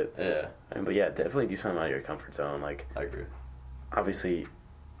to it. Yeah, I mean, but yeah, definitely do something out of your comfort zone. Like, I agree. obviously,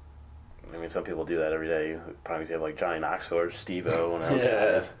 I mean, some people do that every day. Probably have like Johnny Knoxville or Steve-O and those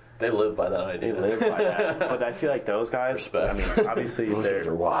guys. They live by that They idea. live by that. But I feel like those guys, Respect. I mean, obviously Those guys are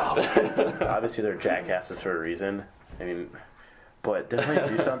they're wild. obviously they're jackasses for a reason. I mean, but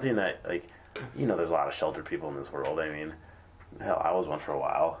definitely do something that, like, you know, there's a lot of sheltered people in this world. I mean, hell, I was one for a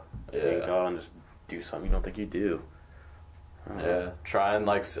while. You Yeah. can go out and just do something you don't think you do. Yeah, try and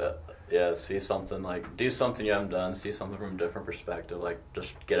like, see something, like do something you haven't done, see something from a different perspective, like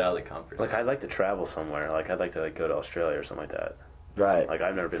just get out of the comfort zone. Like, I'd like to travel somewhere. Like, I'd like to, like, go to Australia or something like that. Right. Like,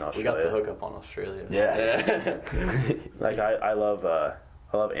 I've never been to We got Australia. the hookup on Australia. Yeah. Like, I love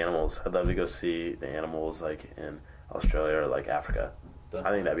animals. I'd love to go see the animals, like, in Australia or, like, Africa. I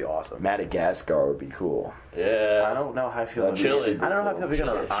think that'd be awesome. Madagascar would be cool. Yeah. I don't know how I feel. That'd be about Chile. I don't know how I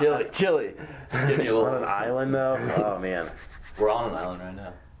feel being on Chile. Skinny on an little. island, though. Oh, man. We're on an island right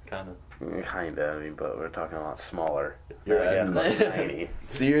now, kind of. Kinda, I mean, but we're talking a lot smaller. You're Madagascar's right. tiny.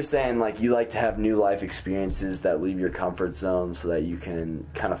 So you're saying like you like to have new life experiences that leave your comfort zone so that you can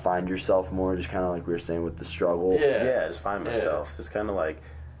kind of find yourself more, just kind of like we were saying with the struggle. Yeah. Yeah, just find myself. Just kind of like,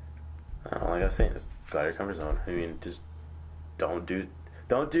 I don't know, like I was saying, just go out of your comfort zone. I mean, just get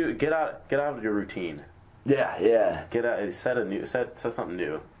out of your routine. Yeah. Get out, set something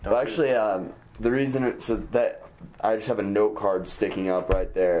new. Don't Well, do- actually, the reason so that I just have a note card sticking up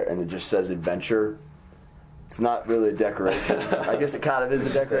right there, and it just says adventure. It's not really a decoration. I guess it kind of is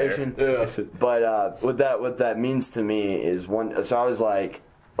a decoration. Yeah. But what that means to me is one. So I was like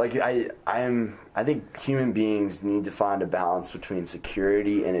I think human beings need to find a balance between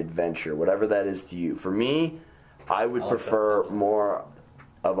security and adventure, whatever that is to you. For me, I would I like prefer more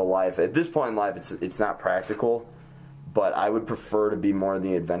of a life. At this point in life, it's not practical, but I would prefer to be more on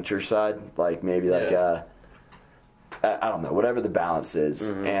the adventure side, like maybe Yeah. I don't know, whatever the balance is.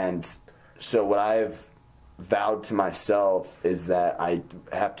 Mm-hmm. And so what I've vowed to myself is that I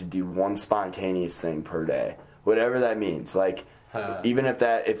have to do one spontaneous thing per day, whatever that means. Like even if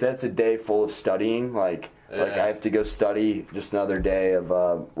that's a day full of studying, like I have to go study just another day of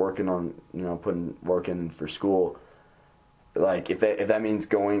working on, putting work in for school. Like if that means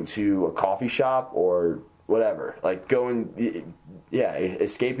going to a coffee shop or whatever, like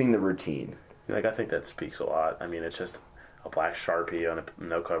escaping the routine. Like, I think that speaks a lot. I mean, it's just a black Sharpie on a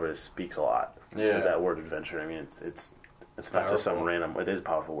note cover that speaks a lot. Yeah. Because that word adventure, I mean, it's not just some Powerful. random, it is a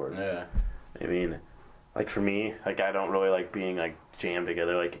powerful word. Yeah. I mean, like, for me, like, I don't really like being, like, jammed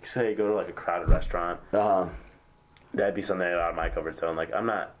together. Like, say, go to, like, a crowded restaurant. That'd be something out of my comfort zone. Like, I'm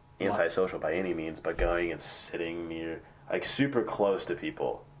not antisocial by any means, but going and sitting near, like, super close to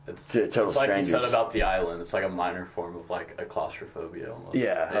people. It's total like you said strangers. about the island. It's like a minor form of like a claustrophobia almost.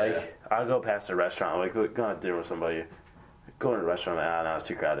 Yeah, like, I'll go past a restaurant, like, we'll go out dinner with somebody, go to a restaurant, no, it's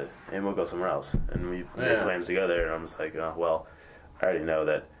too crowded, and we'll go somewhere else. And we make plans to go there, and I'm just like, oh, well, I already know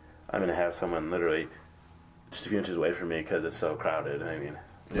that I'm going to have someone literally just a few inches away from me because it's so crowded. I mean,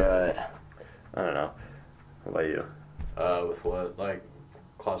 Right. I don't know. What about you? With what? Like,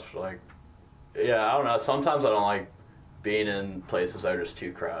 yeah, I don't know. Sometimes I don't like being in places that are just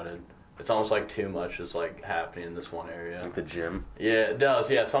too crowded. It's almost like too much is like happening in this one area. Like the gym? Yeah, it does.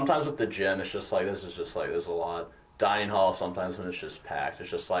 Yeah, sometimes with the gym, it's just like, this is just like, there's a lot. Dining hall, sometimes when it's just packed,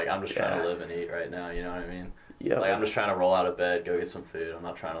 it's just like, I'm just trying to live and eat right now, you know what I mean? Yeah. Like, I'm just trying to roll out of bed, go get some food. I'm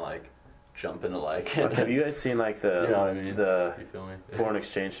not trying to, like, jump into, like... Like, have you guys seen, like, the You know what I mean? the You feel me? foreign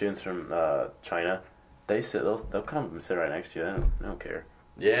exchange students from China? They'll come and sit right next to you. They don't care.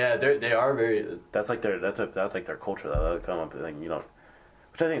 Yeah, they are very... That's like their culture though. They'll come up and like,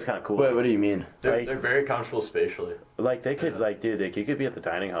 which I think is kind of cool. Wait, what do you mean? They're Like- very comfortable spatially. Like they could like, dude, you could be at the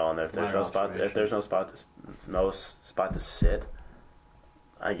dining hall, and if there's Minor no spot to sit,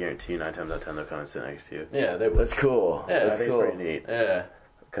 I guarantee you 9 times out of 10 they'll come and sit next to you. Yeah, they would. That's cool. Yeah, That's It's cool. pretty neat. Yeah.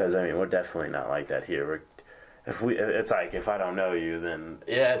 Because I mean, we're definitely not like that here. It's like if I don't know you, then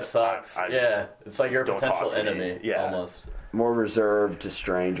Yeah, it sucks. I it's like you're a don't talk potential to me. enemy. Yeah. Almost. More reserved to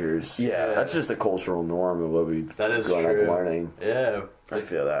strangers. Yeah. That's just the cultural norm of what we've That is grown true. up learning. Yeah. I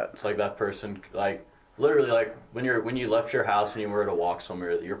feel that. It's like that person, like, literally, like, when you left your house and you were to walk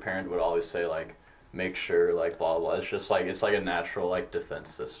somewhere, your parent would always say, like, make sure, like, blah, blah. It's just, like, it's like a natural, like,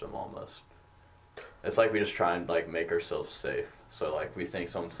 defense system almost. It's like we just try and, like, make ourselves safe. So, like, we think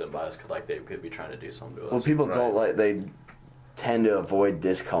someone's sitting by us because, like, they could be trying to do something to us. Well, people don't, like, they tend to avoid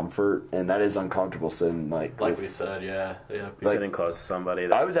discomfort, and that is uncomfortable sitting, like we said, yeah. Like, sitting close to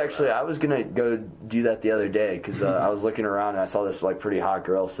somebody. I was going to go do that the other day, because I was looking around, and I saw this, like, pretty hot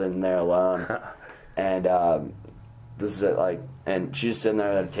girl sitting there alone. And this is it, like, and she's sitting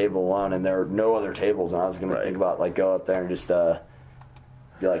there at a table alone, and there were no other tables, and I was going to think about, like, go up there and just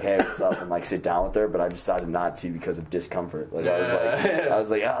be like, hey, what's up, and, like, sit down with her, but I decided not to because of discomfort. Like, I was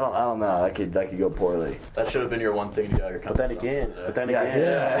like, I don't know, that could go poorly. That should have been your one thing to get out of your comfort zone.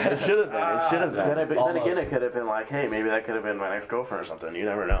 It should have been. Then again, it could have been like, hey, maybe that could have been my ex-girlfriend or something. You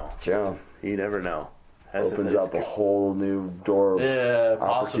never know. True. You never know. Opens up a whole new door of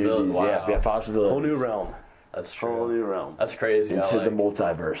opportunities. Wow. Yeah, possibilities. Whole new realm. That's true. Whole new realm. That's crazy. Into the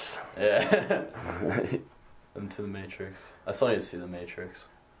multiverse. Yeah. Into the Matrix. I still need to see the Matrix.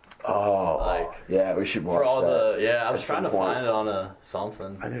 Oh, like, yeah, we should watch for all that. I was trying to find it on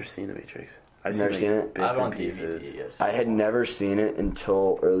something. I've never seen the Matrix. I've never seen it. I have it on pieces. DVD. I had never seen it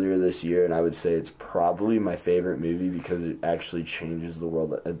until earlier this year, and I would say it's probably my favorite movie because it actually changes the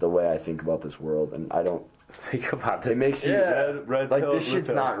world, the way I think about this world, and I don't think about this. It makes you red like pill, this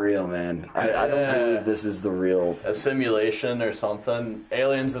shit's not real, man. I don't believe this is the real. A simulation or something.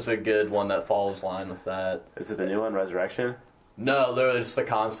 Aliens is a good one that follows line with that. Is it the new one, Resurrection? No, literally just the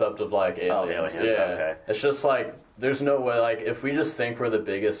concept of, like, aliens. Aliens. Yeah. Okay. It's just, like, there's no way, like, if we just think we're the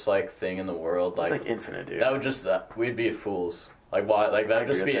biggest, like, thing in the world, like... It's, like, infinite, dude. That would just... we'd be fools. Like, why? Like, that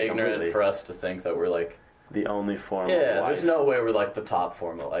would just be ignorant completely. For us to think that we're, like... The only form of life. life. There's no way we're, like, the top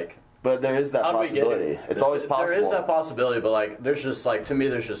form of, like... But there is that possibility. It's always possible. There is that possibility, but, like, there's just, like, to me,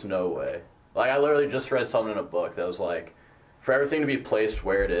 there's just no way. Like, I literally just read something in a book that was, like... For everything to be placed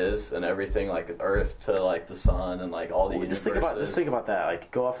where it is, and everything, like, Earth to, like, the sun, and, like, all the universes... Just think about that. Like,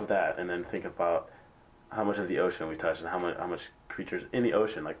 go off of that, and then think about how much of the ocean we touch, and how much creatures in the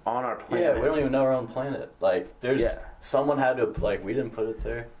ocean, like, on our planet. Yeah, we don't even know our own planet. Like, there's... Yeah. Someone had to... Like, we didn't put it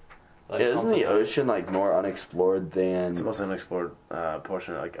there. Like, yeah, isn't the ocean, like, more unexplored than... It's the most unexplored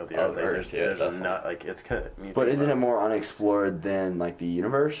portion, like, of the Earth. Like, there's not, like, it's kind of... But isn't it more unexplored than, like, the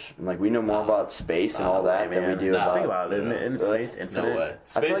universe? And, like, we know more about space and all that than we do about... Think about it. Isn't space infinite? No way.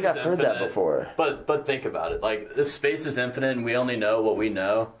 I feel like I've heard that before. But think about it. Like, if space is infinite and we only know what we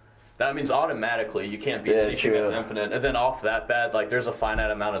know, that means automatically you can't be anything that's infinite. And then off that bad, like, there's a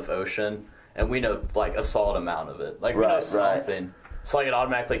finite amount of ocean, and we know, like, a solid amount of it. Like, we know something. Right. So, like, it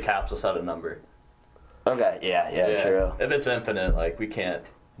automatically caps us at a number. Okay, yeah, true. If it's infinite, like, we can't,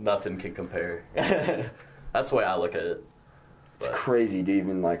 nothing can compare. That's the way I look at it. But it's crazy to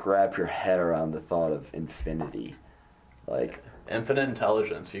even, like, wrap your head around the thought of infinity. Like... Infinite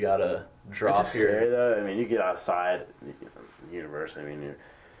intelligence, you gotta drop it's just scary, though. I mean, you get outside the universe, I mean, you're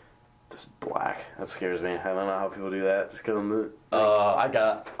just black. That scares me. I don't know how people do that. Just go to the moon. I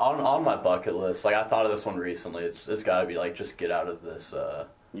got, on my bucket list, like, I thought of this one recently, it's gotta be, like, just get out of this,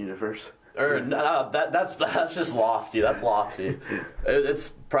 universe? Or no, that's just lofty. That's lofty. It's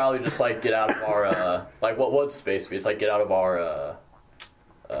probably just like get out of our like what would space be? It's like get out of our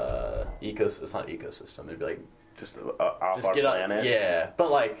ecosystem. It's not ecosystem. It'd be like just off just our get planet. Out, yeah,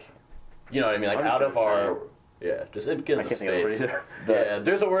 but like you know what I mean? Like out of our just get into space. Yeah,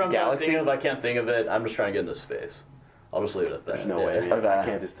 there's a word I'm trying to think of. I can't think of it. I'm just trying to get into space. I'll just leave it at that. There's no way. Man. I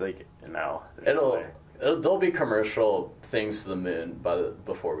can't just like no. There'll be commercial things to the moon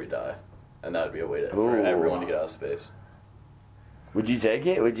before we die. And that would be a way for everyone to get out of space. Would you take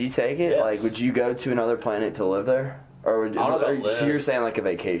it? Yes. Like, would you go to another planet to live there? Or would so you're saying like a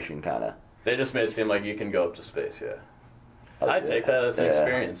vacation, kind of? They just made it seem like you can go up to space, yeah. I'd take that as an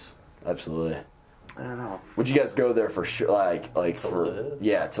experience. Absolutely. I don't know. Would you guys go there for sure? Like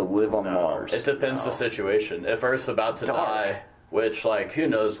to live on Mars? It depends the situation. If Earth's about to die, which, like, who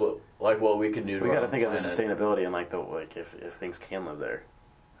knows what we could do to We got to think of the sustainability and, like, if things can live there.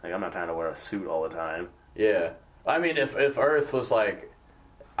 Like, I'm not trying to wear a suit all the time. Yeah. I mean, if Earth was, like...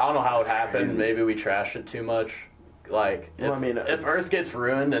 I don't know how it happened. Crazy. Maybe we trash it too much. Like, if Earth gets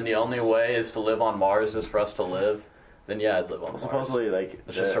ruined and the only way is to live on Mars is for us to live, then yeah, I'd live on Mars. Supposedly, like...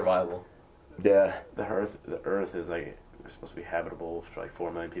 It's just survival. Yeah. The Earth is, like, supposed to be habitable for, like,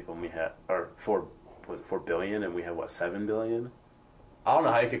 4 million people, and we have... Or 4 billion, and we have, what, 7 billion? I don't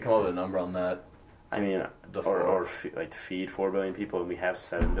know how you could come up with a number on that. I mean, like feed 4 billion people, and we have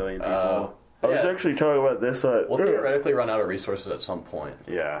 7 billion people. I was actually talking about this. We'll theoretically run out of resources at some point.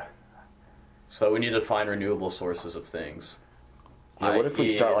 Yeah. So we need to find renewable sources of things. Yeah, what if we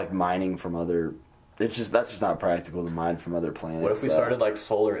start like mining from other that's just not practical to mine from other planets. What if we started like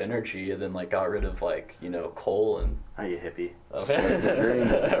solar energy and then like got rid of like coal and? Are you hippie? That's the dream.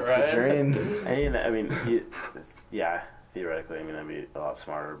 That's Right? the dream. I mean, yeah, theoretically, I mean, I'd be a lot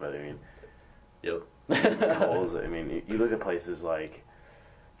smarter, but I mean, Yep. coals. I mean, you look at places like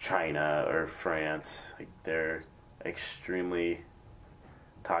China or France, like they're extremely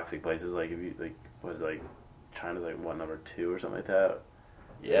toxic places. Like if you China's like what, number 2 or something like that.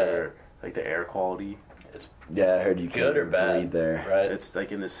 Yeah. For, like the air quality. It's Yeah, I heard you good or can't bad, breathe there. right? It's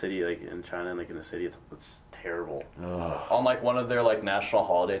like in the city, like in China, and like in the city, it's terrible. Ugh. On like one of their like national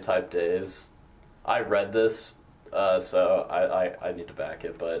holiday type days. I read this, so I need to back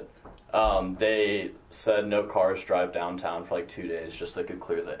it, but they said no cars drive downtown for like 2 days just so they could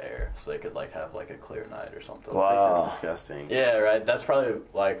clear the air, so they could like have like a clear night or something. Wow. Like, that's disgusting. Yeah, right. That's probably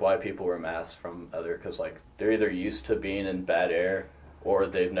like why people wear masks from because like they're either used to being in bad air or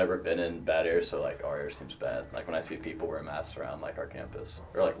they've never been in bad air, so like our air seems bad. Like when I see people wear masks around like our campus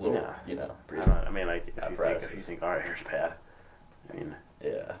or like little, breathing. I mean, like if you think our air's bad, I mean,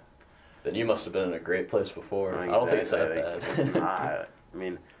 Yeah. Then you must have been in a great place before. I don't think it's that bad. Exactly, it's not. I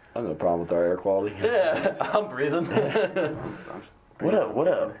mean, I have no problem with our air quality. Yeah, I'm breathing. What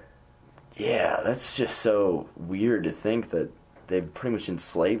a yeah, that's just so weird to think that they've pretty much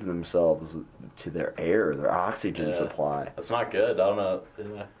enslaved themselves to their air, their oxygen Yeah. supply. That's not good. I don't know.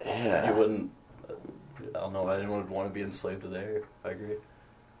 Yeah. You wouldn't. I don't know. Anyone would want to be enslaved to the air. I agree.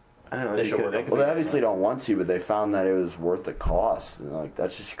 I don't know. They you should could- work they on could Well, be- they obviously don't want to, but they found that it was worth the cost. And like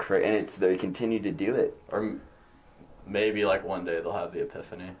that's just crazy, and they continue to do it. Or maybe like one day they'll have the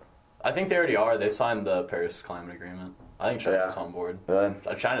epiphany. I think they already are. They signed the Paris Climate Agreement. I think China's on board.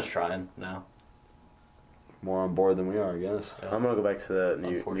 China's trying now. More on board than we are, I guess. Yeah. I'm gonna go back to the New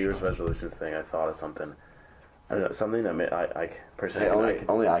Unfortunately. Year's resolutions thing. I thought of something. I don't know, something that I personally. Hey,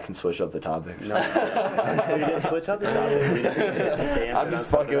 only I can switch up the topics. No, we didn't switch up the topic. We just I'm just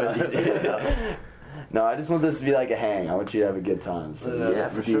fucking with you. Dude. No, I just want this to be like a hang. I want you to have a good time. So Yeah,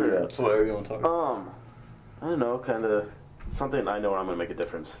 for sure. So whatever you want to talk about. I don't know, kind of something I know where I'm gonna make a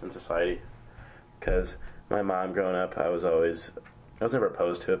difference in society. Because my mom, growing up, I was never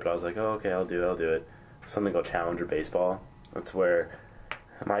opposed to it, but I was like, oh, okay, I'll do it. Something called Challenger Baseball. That's where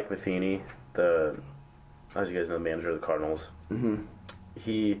Mike Matheny, as you guys know, the manager of the Cardinals, I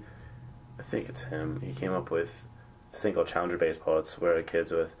think it's him. He came up with this thing called Challenger Baseball. It's where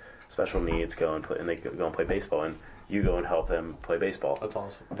kids with special needs go and play, and they go and play baseball, and you go and help them play baseball. That's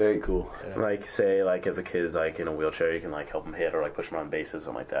awesome. Very cool. Yeah. Like, say, like, if a kid is, like, in a wheelchair, you can, like, help them hit or, like, push them on bases,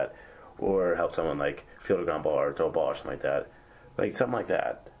 something like that. Or help someone, like, field a ground ball or throw a ball or something like that. Like, something like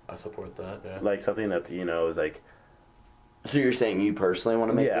that. I support that. Yeah. Like, something that, is, like... So you're saying you personally want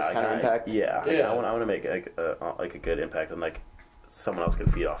to make this kind of impact? Yeah. Yeah. I want to make, like a good impact, and, like, someone else can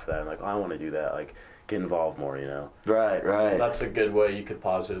feed off of that. And, like, I want to do that. Like, get involved more, Right. That's a good way you could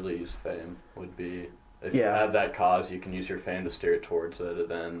positively use fame. Would be if you have that cause, you can use your fame to steer it towards it, and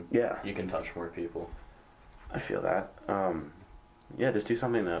then you can touch more people. I feel that. Just do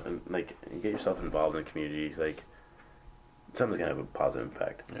something that, like, get yourself involved in the community. Like, something's gonna have a positive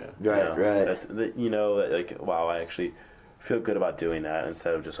impact. Yeah. Right. That, like, wow, I actually feel good about doing that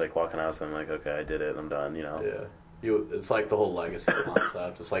instead of just like walking out and I'm like, okay, I did it, I'm done. Yeah. It's like the whole legacy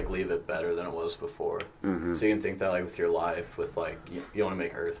concept. It's like leave it better than it was before. Mm-hmm. So you can think that like with your life, with like you want to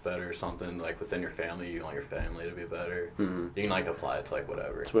make Earth better or something. Like within your family, you want your family to be better. Mm-hmm. You can like apply it to like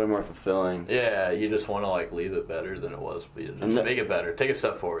whatever. It's way more fulfilling. Yeah, you just want to like leave it better than it was, but you just make it better. Take a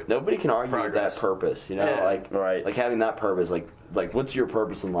step forward. Nobody can argue with Progress. that purpose, Yeah. like having that purpose, like what's your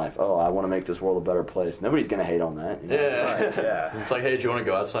purpose in life? Oh, I want to make this world a better place. Nobody's gonna hate on that. Yeah. Right, yeah. It's like, hey, do you want to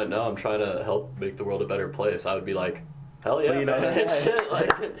go outside? No, I'm trying to help make the world a better place. I would be like, hell yeah, But man. Shit,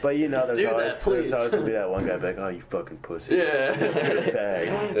 like, But do there's that, always please. gonna be that one guy like, oh, you fucking pussy. yeah.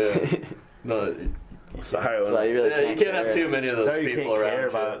 Fag. Yeah. No, Sorry, So you really yeah, you can't have care. too many of those sorry you people can't around care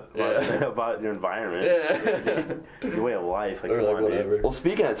you. about about your environment, Yeah. your way of life. Like, Or come like on, whatever. dude. Well,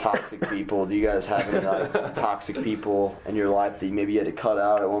 speaking of toxic people, do you guys have any like toxic people in your life that maybe you had to cut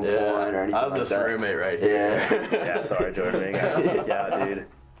out at one point or anything I have like this that? roommate right here. Yeah. Yeah, sorry, Jordan. You gotta kick you out, dude.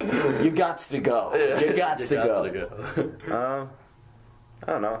 You gots to go. You gots to go.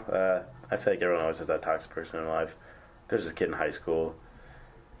 I don't know. I feel like everyone always has that toxic person in their life. There's this kid in high school.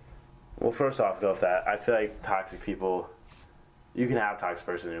 Well, first off, go with that. I feel like toxic people, you can have a toxic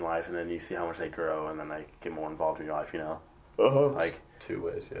person in your life, and then you see how much they grow, and then they get more involved in your life, Like, Two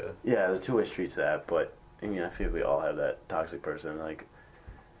ways, yeah. yeah, there's a two-way street to that, but, I feel like we all have that toxic person. Like,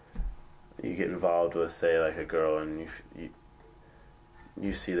 you get involved with, say, like, a girl, and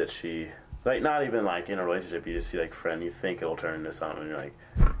you see that she, like, not even, like, in a relationship, you just see, like, friend, you think it'll turn into something, and you're like,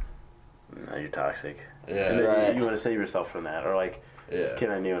 no, you're toxic. Yeah. And then Right. you want to save yourself from that. Or like this kid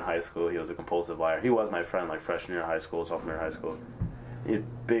I knew in high school, he was a compulsive liar. He was my friend like freshman year of high school, sophomore year of high school. He's the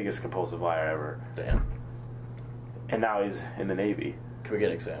biggest compulsive liar ever. Damn. And now he's in the Navy. Can we get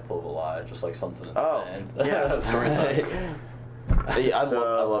an example of a lie? Just like something insane. Oh, yeah. Story time. Hey, I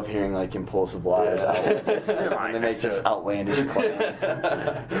So- love hearing like impulsive liars. This isn't And mine. they make just outlandish claims.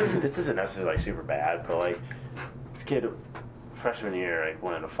 This isn't necessarily like super bad, but like this kid freshman year like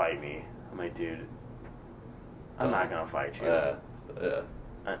wanted to fight me. I'm like, dude, I'm not gonna fight you. Yeah.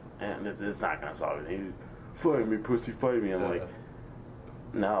 And it's not gonna solve it. You fight me, pussy, fight me. I'm like,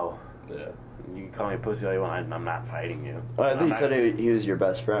 no. Yeah. You can call me a pussy all you want. I'm not fighting you. Well, I think I'm you not- said he was your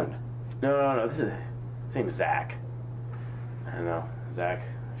best friend. No. His name's Zach. I don't know, Zach.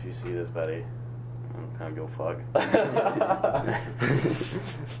 If you see this, buddy, I don't give a fuck.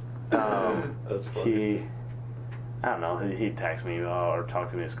 That's funny. I don't know. He'd text me or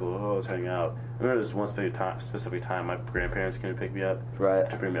talk to me at school. Oh, let's hang out. I remember this one specific time my grandparents came to pick me up Right.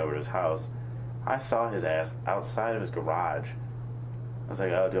 to bring me over to his house. I saw his ass outside of his garage. I was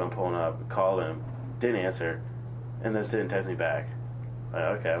like, oh, dude, I'm pulling up. Called him. Didn't answer. And then just didn't text me back. Like,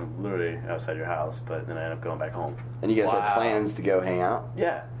 okay, I'm literally outside your house. But then I ended up going back home. And you guys Wow. had plans to go hang out?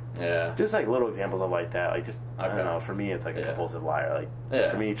 Yeah. Yeah. Just like little examples of like that. Like just, I Okay. don't know. For me, it's like a Yeah. compulsive liar. Like, Yeah.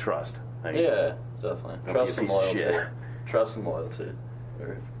 for me, trust. Like, Yeah, definitely. Don't Trust be a and piece of loyalty. shit. Trust and loyalty.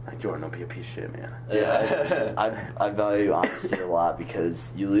 Like, Jordan, don't be a piece of shit, man. Yeah, I value honesty a lot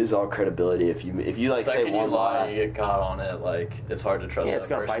because you lose all credibility if you like The say second you one lie, lie. you get caught on it. Like it's hard to trust Yeah, that it's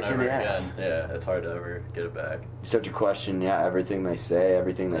gonna person bite you in ever the again. ass. Yeah, it's hard to ever get it back. You start to question, everything they say,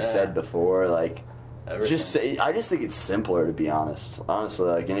 everything they Yeah. said before. Like, Everything. just say. I just think it's simpler to be honest. Honestly,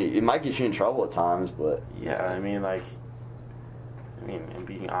 like, and it might get you in trouble at times, but Yeah, I mean, and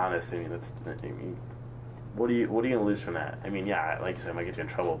being honest. I mean, what are you gonna lose from that? I mean, yeah, like you said, it might get you in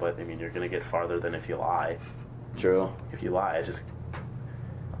trouble, but I mean, you're gonna get farther than if you lie. true. If you lie, it's just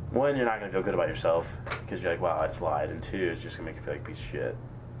one, you're not gonna feel good about yourself because you're like, wow, I just lied, and two, it's just gonna make you feel like a piece of shit.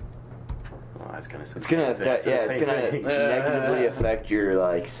 Well, that's gonna. It's gonna affect. Yeah, it's gonna negatively affect your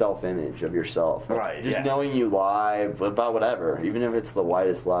like self-image of yourself. Like, Right, Just yeah. knowing you lie about whatever, even if it's the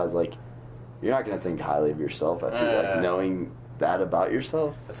whitest lies, like you're not gonna think highly of yourself after like knowing that about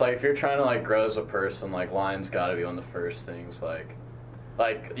yourself. It's like if you're trying to like grow as a person, like lying's got to be one of the first things. Like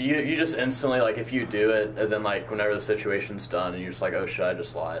you just instantly like if you do it, and then like whenever the situation's done, and you're just like, oh shit, I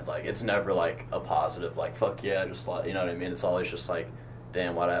just lied. Like it's never like a positive. Like fuck yeah, I just lied. You know what I mean? It's always just like,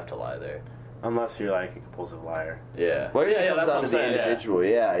 damn, why'd I have to lie there? Unless you're like a compulsive liar. Yeah. Well, I guess yeah, it comes that's down what to I'm the saying. individual.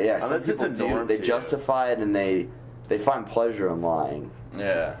 Yeah. Some Unless it's people a norm they to you. justify it and they find pleasure in lying.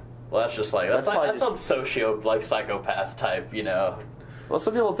 Yeah. Well, that's just like that's probably some psychopath type, you know. Well,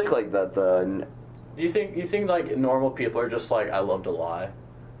 some people think like that. Do you think like normal people are just like I love to lie?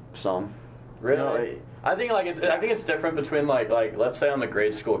 Some. Really? No, I think it's different between like let's say I'm a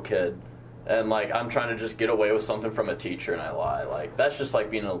grade school kid, and like I'm trying to just get away with something from a teacher and I lie. Like that's just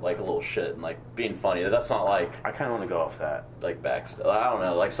like being a little shit and like being funny. That's not like I kind of want to go off that. like backstab. I don't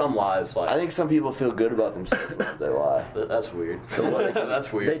know. Like some lies. Like I think some people feel good about themselves when they lie. that's weird.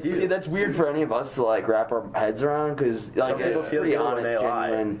 That's weird. They do. See, that's weird for any of us to like wrap our heads around because like Some people feel pretty good when honest, they lie.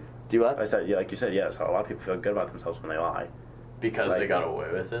 genuine. Do what? I said, yeah, like you said, yeah. So a lot of people feel good about themselves when they lie. because they got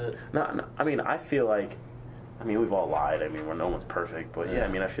away with it. No, I mean, I feel like, we've all lied. I mean, no one's perfect, but yeah, I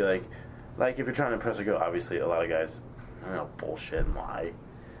mean, I feel like if you're trying to impress a girl, obviously a lot of guys, bullshit and lie.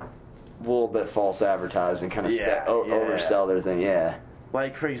 A little bit false advertising, kind of oversell their thing. Yeah.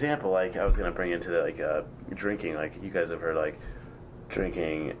 Like for example, like I was gonna bring into the drinking. Like you guys have heard like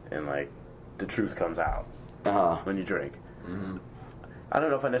drinking and like the truth comes out when you drink. Mm-hmm. I don't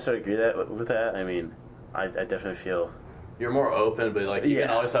know if I necessarily agree with that. I mean, I definitely feel You're more open, but like you can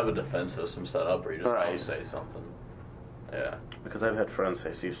Yeah. always have a defense system set up where you just Right. always say something. Yeah. because I've had friends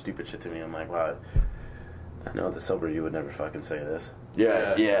say stupid shit to me. I'm like, wow, I know the sober you would never fucking say this.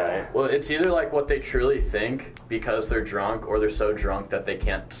 Yeah. Well, it's either like what they truly think because they're drunk, or they're so drunk that they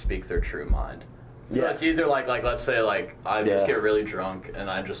can't speak their true mind. So Yeah. it's either like let's say like I just Yeah. get really drunk and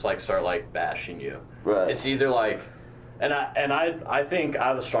I just like start like bashing you. Right. It's either like, and I think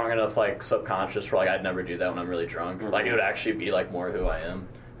I was strong enough like subconscious for like I'd never do that when I'm really drunk. Mm-hmm. Like it would actually be like more who I am.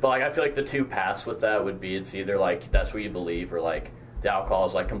 But like I feel like the two paths with that would be it's either like that's what you believe, or like the alcohol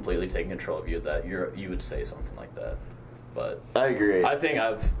is like completely taking control of you, that you would say something like that. But I agree. I think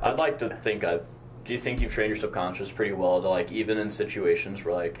I'd like to think do you think you've trained your subconscious pretty well to like even in situations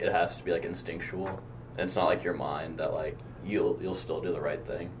where like it has to be like instinctual and it's not like your mind, that like you'll still do the right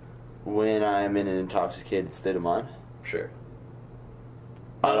thing? When I'm in an intoxicated state of mind. Sure.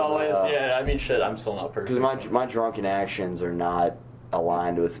 Not always. Yeah, I mean, shit. I'm still not perfect. Because my drunken actions are not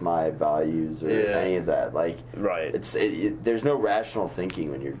aligned with my values or any of that. Like, Right. There's no rational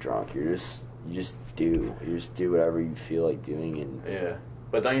thinking when you're drunk. You just do whatever you feel like doing, and Yeah.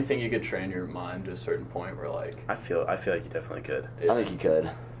 But don't you think you could train your mind to a certain point where, like... I feel like you definitely could. I think you could.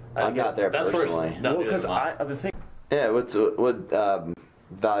 I'm not there personally. Well, because the thing. Yeah, what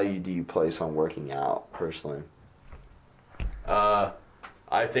value do you place on working out personally?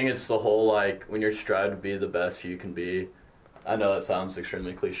 I think it's the whole, like, when you're striving to be the best you can be. I know that sounds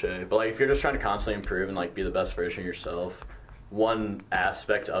extremely cliche, but, like, if you're just trying to constantly improve and, like, be the best version of yourself, one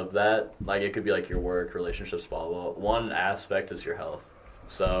aspect of that, like, it could be, like, your work, relationships, blah, blah, blah. One aspect is your health.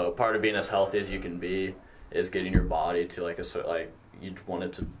 So part of being as healthy as you can be is getting your body to, like, you want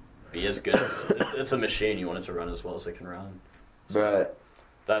it to be as good. It's a machine. You want it to run as well as it can run. So Right.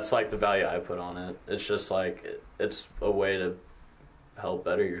 that's, like, the value I put on it. It's just, like, it's a way to help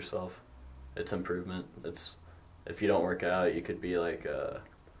better yourself. It's improvement. It's, if you don't work out, you could be, like,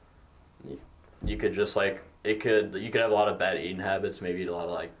 you could just, like, you could have a lot of bad eating habits, maybe eat a lot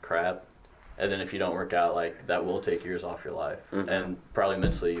of, like, crap. And then if you don't work out, like, that will take years off your life. Mm-hmm. And probably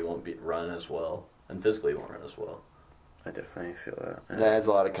mentally you won't run as well. And physically you won't run as well. I definitely feel that. That adds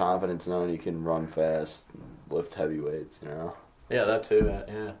a lot of confidence knowing you can run fast, lift heavy weights, you know? Yeah, that too.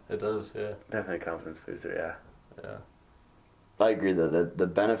 Yeah, it does, yeah. Definitely a confidence booster, yeah. Yeah. I agree that the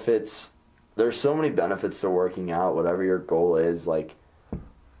benefits, there's so many benefits to working out, whatever your goal is, like,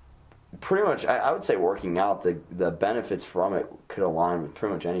 pretty much, I would say working out, the benefits from it could align with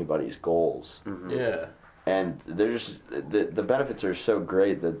pretty much anybody's goals. Mm-hmm. Yeah. And they're just, the benefits are so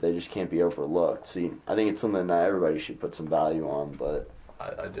great that they just can't be overlooked. See, I think it's something that everybody should put some value on, but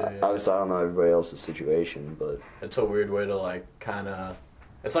I do, yeah. obviously I don't know everybody else's situation, but It's a weird way to, like, kind of...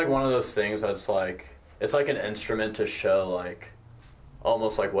 It's like one of those things that's, like... It's like an instrument to show, like,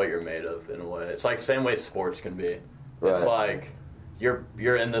 almost like what you're made of, in a way. It's like the same way sports can be. Right. It's like,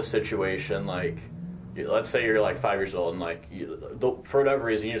 you're in this situation, like... Let's say you're, like, 5 years old and, like, for whatever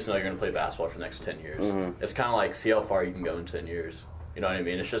reason, you just know you're going to play basketball for the next 10 years. Mm-hmm. It's kind of like, see how far you can go in 10 years. You know what I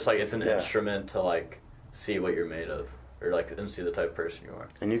mean? It's just, like, it's an instrument to, like, see what you're made of. Or, like, and see the type of person you are.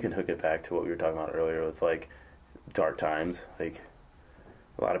 And you can hook it back to what we were talking about earlier with, like, dark times. Like,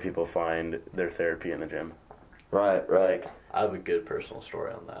 a lot of people find their therapy in the gym. right. Like, I have a good personal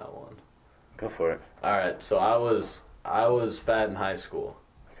story on that one. go for it. All right, so I was fat in high school.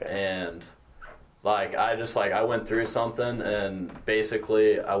 Okay. And... Like, I went through something, and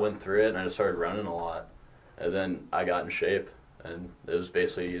basically I went through it, and I just started running a lot. And then I got in shape, and it was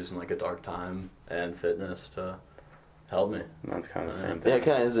basically using, like, a dark time and fitness to help me. And that's kind of the same Yeah, thing. it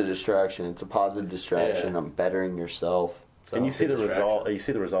kind of is a distraction. It's a positive distraction. Yeah. I'm bettering yourself. So And you see the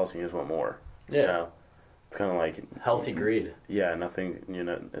distraction. results, and you just want more. Yeah. You know? It's kind of like... Healthy greed. Yeah, nothing, you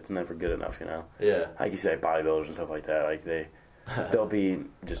know, it's never good enough, you know? Yeah. Like you say, bodybuilders and stuff like that, like, they'll be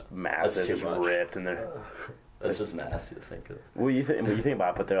just massive, too just much. ripped, and they're... That's just nasty to think of. Well, you think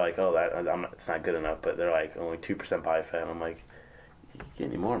about it, but they're like, oh, it's not good enough, but they're like, only 2% body fat. I'm like, you can get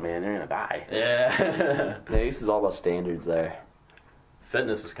any more, man, you're going to die. Yeah. Yeah, this is all about standards there.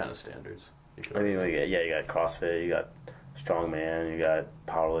 Fitness is kind of standards. You could I mean, like, yeah, you got CrossFit, you got strongman, you got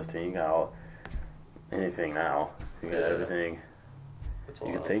powerlifting, you got anything now. You got everything That's a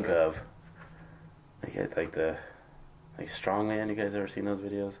you lot can out think there. of. You got, like strongman, you guys ever seen those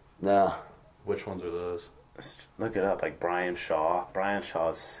videos? No. Which ones are those? Just look it up, like Brian Shaw. Brian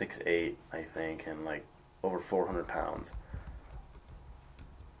Shaw is 6'8", I think, and like over 400 pounds.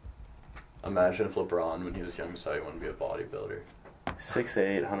 Imagine if LeBron, when he was young, decided he wanted to be a bodybuilder.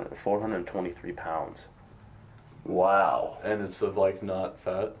 6'8", 423 pounds. Wow. And it's of, like, not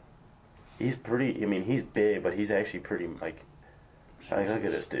fat. He's pretty, I mean, he's big, but he's actually pretty, like look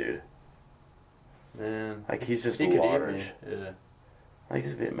at this dude. Man. Like, he's just He could eat me. large. Yeah. Like,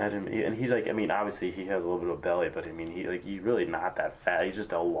 just imagine, and he's like, I mean, obviously he has a little bit of belly, but I mean, he's really not that fat. He's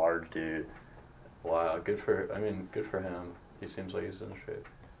just a large dude. Wow, good for him. He seems like he's in shape.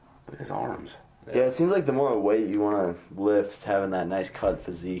 Look at his arms. Yeah, it seems like the more weight you want to lift, having that nice cut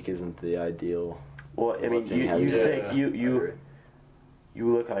physique isn't the ideal. Well, I mean, Lifting you heavy. think I you agree.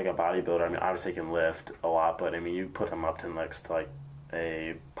 you look like a bodybuilder. I mean, obviously he can lift a lot, but I mean, you put him up to next to like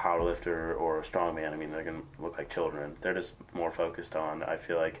a powerlifter or a strongman. I mean, they're gonna look like children. They're just more focused on, I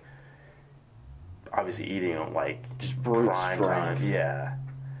feel like, obviously eating on like Just brute prime time. strength. Yeah,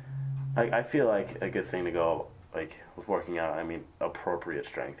 I feel like a good thing to go like with working out. I mean, appropriate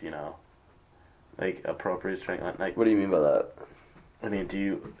strength. You know, like appropriate strength. Like, What do you mean by that? I mean, do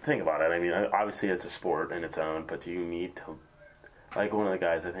you think about it? I mean, obviously it's a sport in its own, but do you need to, like one of the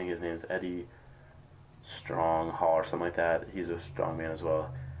guys, I think his name's Eddie Strong Hall or something like that. He's a strong man as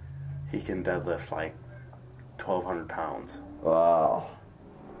well. He can deadlift like 1,200 pounds. Wow.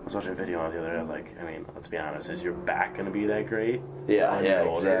 I was watching a video on it the other day. I was like, I mean, let's be honest. Is your back going to be that great? Yeah, when yeah,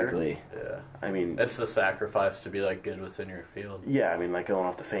 you're older? exactly. Yeah. I mean, It's the sacrifice to be like good within your field. yeah, I mean, like going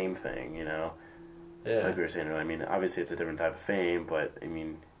off the fame thing, you know? Yeah. Like we were saying earlier, I mean, obviously it's a different type of fame, but I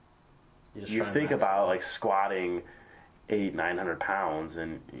mean, just you try and think maximize. about like squatting 900 pounds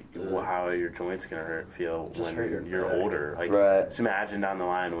and how are your joints gonna feel Just when hurt your you're back. older. Like, Right. just imagine down the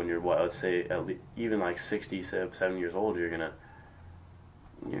line when you're let's say even like 60, 70 years old, you're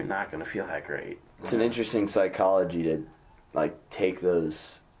not gonna feel that great. It's an interesting psychology to, like, take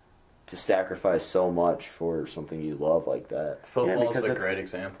those, to sacrifice so much for something you love like that. Football's because a it's- great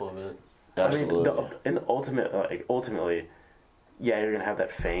example of it. Absolutely. I mean, in the ultimately, yeah, you're gonna have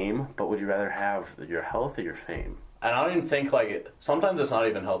that fame, but would you rather have your health or your fame? And I don't even think, like, sometimes it's not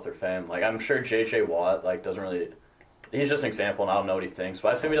even health or fame. Like, I'm sure J.J. Watt, like, doesn't really... He's just an example, and I don't know what he thinks. But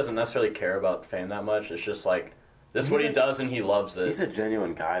I assume he doesn't necessarily care about fame that much. It's just, like, this is what he does, and he loves it. He's a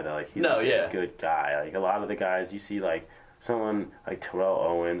genuine guy, though. Like, he's No, a yeah. good guy. Like, a lot of the guys you see, like, someone like Terrell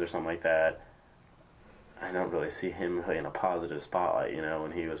Owens or something like that, I don't really see him in a positive spotlight, you know,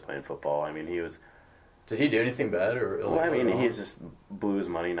 when he was playing football. I mean, he was... Did he do anything bad? Well, I mean, he's just blew his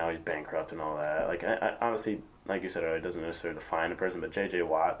money. Now he's bankrupt and all that. Like, I honestly, like you said earlier, it doesn't necessarily define a person, but J.J.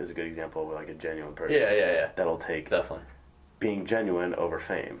 Watt is a good example of, like, a genuine person. Yeah. That'll take Definitely. being genuine over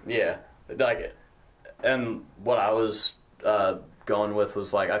fame. Yeah. Like, and what I was going with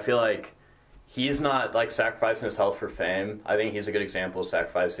was, like, I feel like he's not, like, sacrificing his health for fame. I think he's a good example of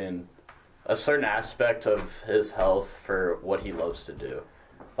sacrificing a certain aspect of his health for what he loves to do.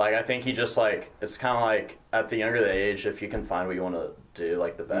 Like, I think he just, like, it's kind of like, at the younger the age, if you can find what you want to do,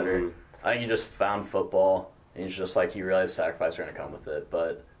 like, the better. Mhm. I think he just found football, and he's just, like, he realized sacrifice are going to come with it.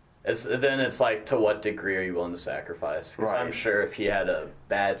 But it's like, to what degree are you willing to sacrifice? Because I'm Right. sure if he had a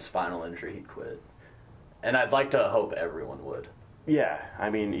bad spinal injury, he'd quit. And I'd like to hope everyone would. Yeah, I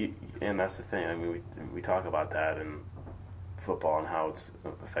mean, and that's the thing. I mean, we talk about that in football and how it's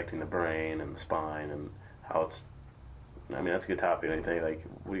affecting the brain and the spine and how it's. I mean, that's a good topic. Anything like,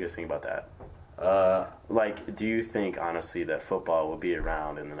 what do you guys think about that? Like, do you think honestly that football will be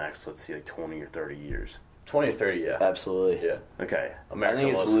around in the next, let's see, like 20 or 30 years? 20 or 30, yeah. Absolutely. Yeah. Okay. America I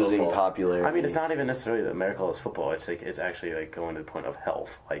think it's loves losing football. popularity. I mean, it's not even necessarily that America loves football. It's like it's actually like going to the point of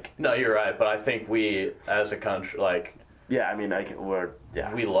health. Like, No, you're right, but I think we, as a country, like, yeah, I mean, like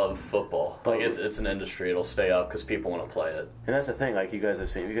we love football. But- Like, it's an industry. It'll stay up because people want to play it. and that's the thing. Like, have you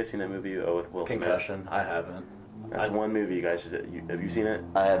guys seen that movie with Will Smith? Concussion, I haven't. That's one movie you guys should. Have you seen it?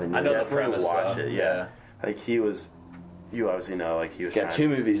 I haven't. I know the Definitely premise, watch though. it. Yeah. Like you obviously know. Like he was Got trying, 2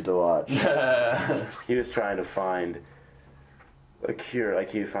 movies to watch. he was trying to find a cure. Like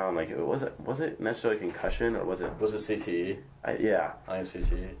he found like was it necessarily concussion or was it? Was it CTE? Yeah, I think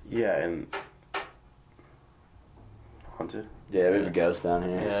CTE. yeah, and haunted. Yeah, we have a ghost down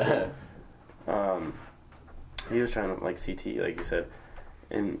here. Yeah. He was trying to like CT, like you said,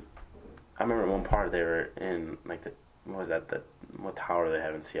 and I remember one part they were in like what tower they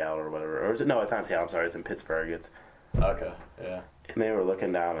have in Seattle or whatever, or is it? No, it's not in Seattle. I'm sorry, it's in Pittsburgh. It's Okay, yeah. and they were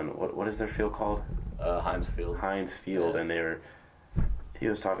looking down and what is their field called? Heinz Field. Heinz Field, Yeah. and he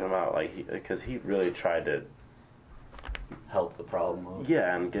was talking about like because he really tried to Help the problem out.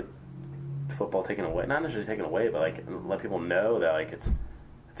 and get football taken away, not necessarily taken away, but like let people know that like it's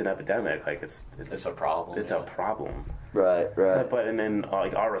an epidemic, like it's It's a problem. it's yeah. a problem. Right. But and then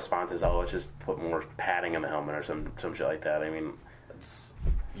like our response is, oh, let's just put more padding in the helmet or some shit like that. I mean,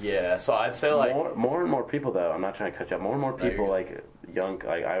 Yeah, so I'd say, like... more and more people though. I'm not trying to cut you off. More and more No, you're people good. like young.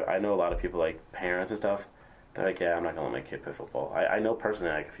 Like I know a lot of people like parents and stuff. They're like, yeah, I'm not gonna let my kid play football. I know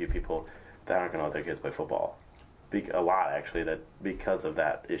personally like a few people that aren't gonna let their kids play football. A lot actually that because of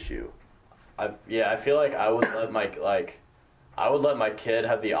that issue. I feel like I would let my kid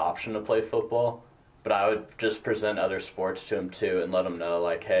have the option to play football, but I would just present other sports to him too and let him know,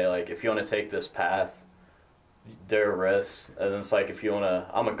 like, hey, like, if you want to take this path, there are risks. And it's like, if you want to,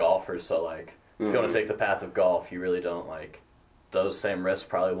 I'm a golfer, so like, if you want to take the path of golf, you really don't, like, those same risks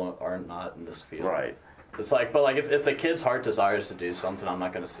probably are not in this field. Right. It's like, but like, if the kid's heart desires to do something, I'm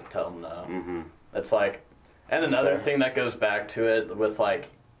not going to tell him no. Mm-hmm. It's like, and That's another fair. thing that goes back to it with like,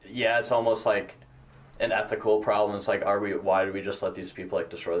 yeah, it's almost like an ethical problem. It's like, why do we just let these people like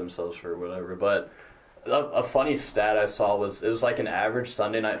destroy themselves for whatever? But a funny stat I saw was, it was like an average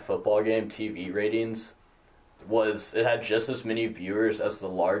Sunday night football game TV ratings it had just as many viewers as the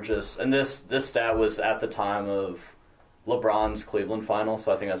largest, and this stat was at the time of LeBron's Cleveland final,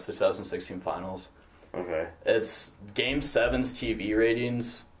 so I think that's 2016 finals. Okay. It's Game 7's TV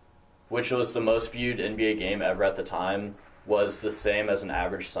ratings, which was the most viewed NBA game ever at the time, was the same as an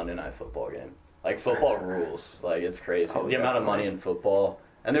average Sunday night football game. Like, football rules. Like, it's crazy. Oh, the amount of money in football.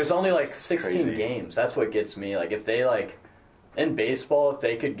 And there's only, like, 16 crazy. games. That's what gets me. Like, if they, like, in baseball, if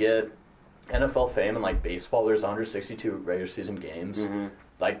they could get NFL fame in, like, baseball, there's 162 regular season games. Mm-hmm.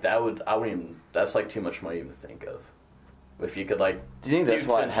 Like, I wouldn't even, that's, like, too much money to even think of. If you could, like, Do you think that's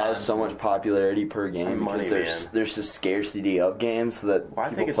why 10 it has times so much popularity per game? Money, Because man. there's a scarcity of games so that Well, I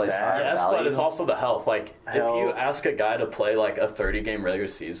think people it's place that. higher Yes, value. but it's also the health. Like, if you Health. ask a guy to play, like, a 30-game regular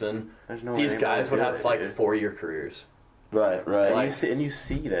season, There's no these way guys would anybody have, do like, it, dude. 4-year careers. Right, right. Like- And you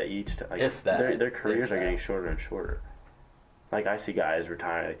see that each time. Like, If that. Their careers If are that. getting shorter and shorter. Like, I see guys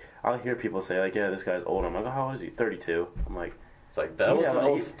retiring. I'll hear people say, like, yeah, this guy's old. I'm like, oh, how old is he? 32. I'm like, It's like, that Yeah, was but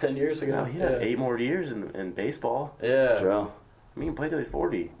old he- 10 years ago. no, he had 8 more years in baseball. Yeah. True. I mean, he played till he's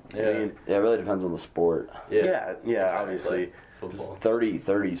 40. Yeah. I mean, Yeah, it really depends on the sport. yeah, Exactly. obviously. Football. 30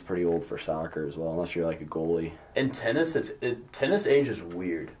 is pretty old for soccer as well, unless you're like a goalie. In tennis, tennis age is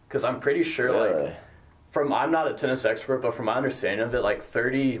weird. Because I'm pretty sure, Really? like, I'm not a tennis expert, but from my understanding of it, like,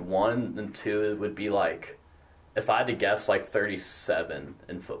 31 and 2 would be, like, if I had to guess, like, 37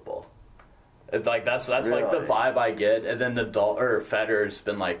 in football. Like, that's like the Really? vibe I get. And then Federer's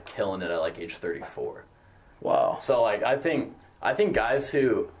been, like, killing it at, like, age 34. Wow. So, like, I think guys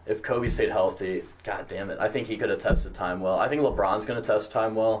who, if Kobe stayed healthy, god damn it, I think he could have tested time well. I think LeBron's going to test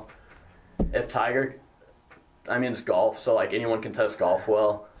time well. If Tiger, I mean, it's golf, so, like, anyone can test golf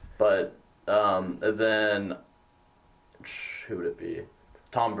well. But then, who would it be?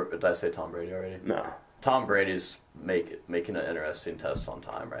 Did I say Tom Brady already? No. Tom Brady's making an interesting test on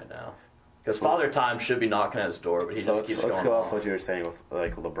time right now. Because Father Time should be knocking at his door, but he So just keeps let's going go off. off what you were saying with,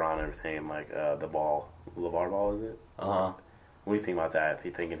 like, LeBron and everything, and, like, the ball. LeVar Ball, is it? Uh-huh. What do you think about that? If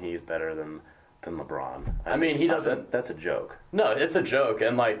you thinking he's better than LeBron? I mean, he doesn't- That's a joke. No, it's a joke,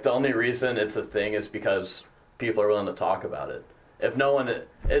 and, like, the only reason it's a thing is because people are willing to talk about it. If no one,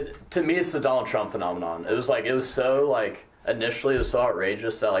 to me, it's the Donald Trump phenomenon. It was so, like, initially it was so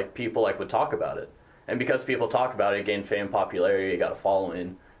outrageous that, like, people, like, would talk about it. And because people talk about it, it gained fame, popularity, it got a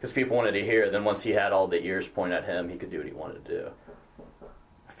following. Because people wanted to hear it. Then once he had all the ears pointed at him, he could do what he wanted to do.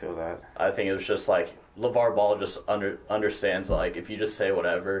 I feel that. I think it was just, like, LeVar Ball just understands, like, if you just say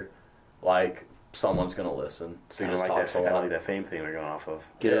whatever, like, someone's going to listen. So he Kind of just like talks that, a kind of lot. like that fame thing they're going off of.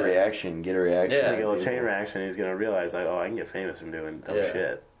 Get a Yeah. reaction. Yeah. Like a little chain reaction. He's gonna realize, like, oh, I can get famous from doing dumb Yeah.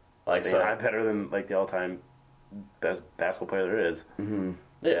 shit. Like, Saying so, I'm better than, like, the all-time best basketball player there is.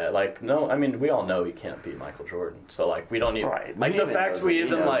 yeah, like, no, I mean, we all know he can't beat Michael Jordan. So, like, we don't need, Right. like, He the even fact knows we it. He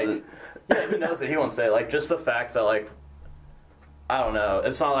even, knows like, it. yeah, he knows it, he won't say it. Like, just the fact that, like, I don't know,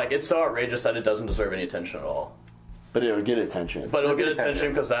 it's not like, it's so outrageous that it doesn't deserve any attention at all. But it'll get attention. But it'll get Attention.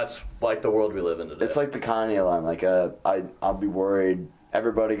 attention because that's, like, the world we live in today. It's like the Kanye line. Like, I'll be worried.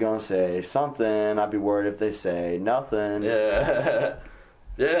 Everybody gonna say something. I'd be worried if they say nothing. yeah.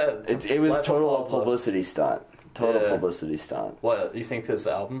 Yeah. It was Let total football blow. publicity stunt. Total Yeah. publicity stunt. What, you think this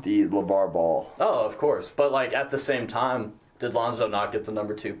album? The LeVar Ball. Oh, of course. But, like, at the same time, did Lonzo not get the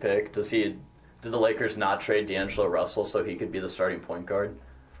number 2 pick? Did the Lakers not trade D'Angelo Russell so he could be the starting point guard?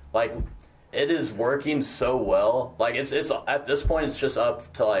 Like, it is working so well. Like, it's at this point, it's just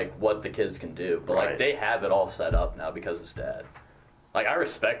up to, like, what the kids can do. But, like, Right. they have it all set up now because his dad. Like, I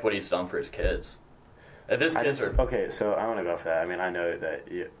respect what he's done for his kids. If his kids are... Okay, so I want to go for that. I mean, I know that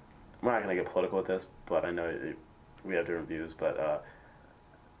we're not going to get political with this, but I know we have different views. But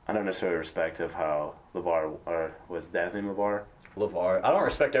I don't necessarily respect of how LeVar, or was dad's name LeVar? LeVar. I don't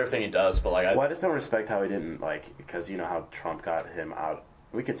respect everything he does, but, like, Well, I just don't respect how he didn't, like, because you know how Trump got him out.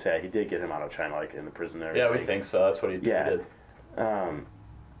 We could say he did get him out of China, like, in the prison there. yeah, we think so. That's what he Yeah. did.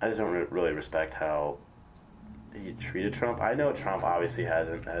 I just don't really respect how he treated Trump. I know Trump obviously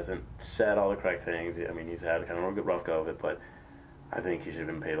hasn't said all the correct things. I mean, he's had kind of a rough go of it, but I think he should have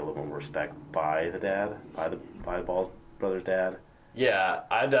been paid a little more respect by the dad, by the Ball's brother's dad. Yeah,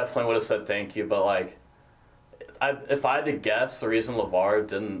 I definitely would have said thank you, but, like, if I had to guess, the reason LeVar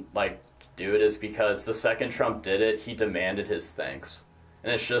didn't, like, do it is because the second Trump did it, he demanded his thanks.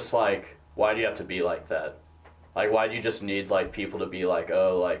 And it's just like, why do you have to be like that? Like, why do you just need, like, people to be like,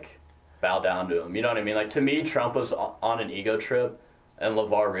 oh, like, bow down to him? You know what I mean? Like, to me, Trump was on an ego trip, and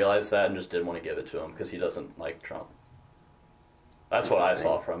LeVar realized that and just didn't want to give it to him because he doesn't like Trump. That's what I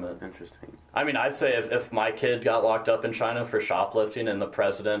saw from it. Interesting. I mean, I'd say if my kid got locked up in China for shoplifting and the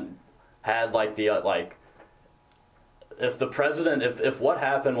president had, like, if what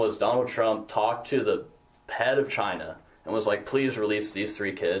happened was Donald Trump talked to the head of China and was like, please release these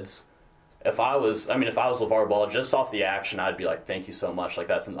 3 kids. If I was LeVar Ball, just off the action, I'd be like, thank you so much. Like,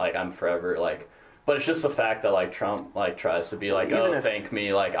 that's, like, I'm forever, like, But it's just the fact that like Trump like tries to be like, Even oh, if- thank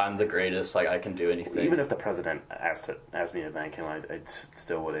me, like I'm the greatest, like I can do anything. Even if the president asked me to thank him, I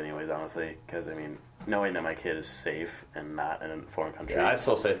still would anyways, honestly. Because, I mean, knowing that my kid is safe and not in a foreign country. yeah, I'd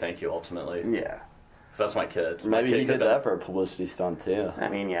still say thank you ultimately. Yeah. So that's my kid. My Maybe kid he could've did been- that for a publicity stunt too. I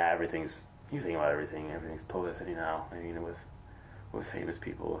mean, yeah, you think about everything. Everything's publicity now. I mean, with famous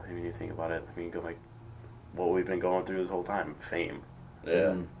people. I mean, you think about it. I mean, go like what we've been going through this whole time. Fame.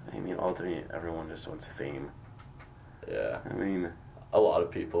 Yeah, I mean, ultimately, everyone just wants fame. yeah. I mean, A lot of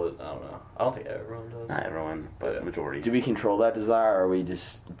people. I don't know. I don't think everyone does. not everyone, but Yeah. majority. Do we control that desire, or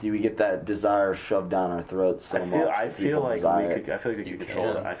do we get that desire shoved down our throats so I much? feel that like people desire we it? could. I feel like we You could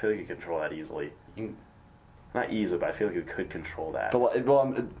control can. that. I feel like you could control that easily. You Not easily, but I feel like we could control that. But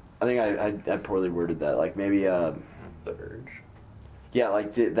I think I poorly worded that. Like maybe the urge. yeah,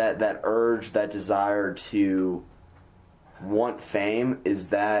 like that urge, that desire to want fame, is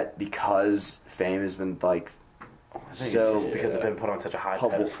that because fame has been like I think so it's just because it's been put on such a high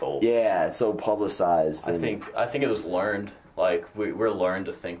pedestal. yeah, it's so publicized. I and- think it was learned. Like we're learned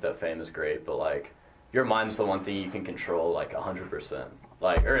to think that fame is great, but like your mind's the one thing you can control like 100%.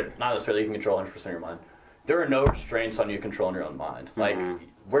 Like, or not necessarily you can control 100% of your mind. There are no restraints on you controlling your own mind. Like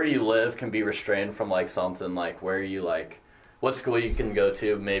where you live can be restrained from like something. Like where you like what school you can go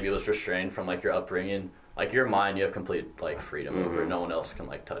to maybe was restrained from like your upbringing. Like your mind, you have complete like freedom over. No one else can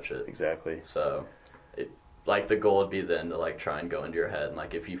like touch it. Exactly. So, like the goal would be then to like try and go into your head and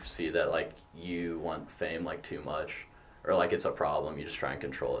like if you see that like you want fame like too much or like it's a problem, you just try and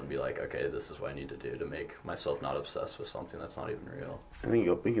control it and be like, okay, this is what I need to do to make myself not obsessed with something that's not even real. I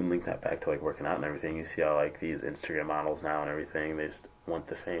think we can link that back to like working out and everything. You see how like these Instagram models now and everything, they just want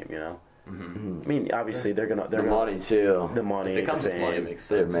the fame, you know. I mean, obviously they're the gonna money too. the money, If it comes the with fame. money, it makes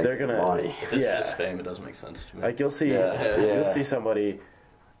They're sense. making They're gonna- money. If it's yeah. just fame, it doesn't make sense to me. Like you'll see, Yeah. you'll see somebody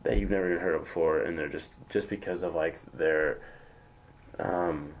that you've never even heard of before, and they're just because of like their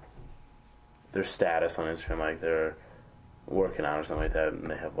status on Instagram, like they're working out or something like that, and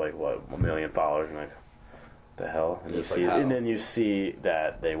they have like what 1 million followers, and like the hell, and It's you like see, how? and then you see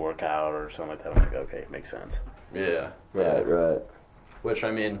that they work out or something like that. I'm like, okay, makes sense. Yeah. Right. Which,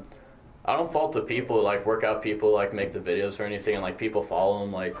 I mean, I don't fault the people, like, workout people, like, make the videos or anything, and, like, people follow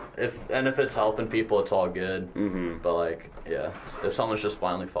them, like, if it's helping people, it's all good. Mm-hmm. But, like, yeah, if someone's just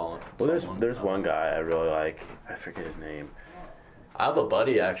blindly following Well, someone, there's one guy I really like. I forget his name. I have a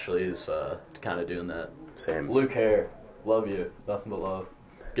buddy, actually, who's kind of doing that. Same. Luke Hare, love you. Nothing but love.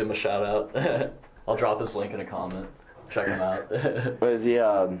 Give him a shout-out. I'll drop his link in a comment. Check him out. But is he?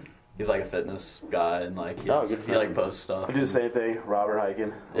 He's, like, a fitness guy, and, like, Oh, good for he like, him. posts stuff. I do the same thing. Robert Hiking.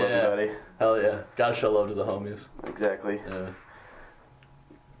 Love you, Yeah. buddy. Hell yeah. Gotta show love to the homies. Exactly. Yeah.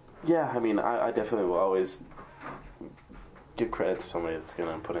 Yeah, I mean, I definitely will always give credit to somebody that's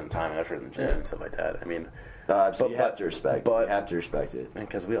going to put in time and effort in the gym Yeah. and stuff like that. I mean, So you have to respect. but- you have to respect it.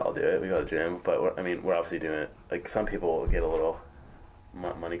 because we all do it. We go to the gym, but we're obviously doing it. Like, some people get a little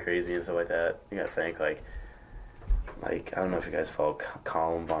money crazy and stuff like that. You got to think, like, I don't know if you guys follow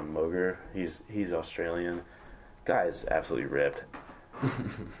Colin Von Moger. He's Australian. Guy's absolutely ripped.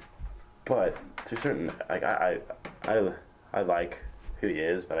 But to a certain, like, I like who he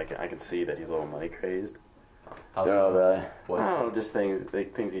is, but I can see that he's a little money crazed. How's Oh, really? I what's don't know, just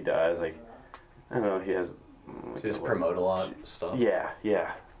things he does. Like, I don't know, he has. So just promote a lot of stuff. Yeah.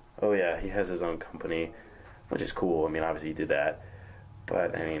 Oh yeah, he has his own company, which is cool. I mean, obviously he did that,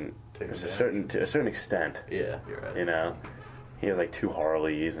 but I mean, Take there's advantage. to a certain extent, Yeah, you're right. you know, he has like 2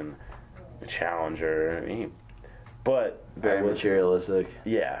 Harleys and a Challenger. I mean, but Very I was- materialistic.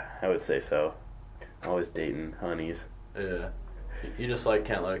 Yeah, I would say so. Always dating honeys, Yeah. You just like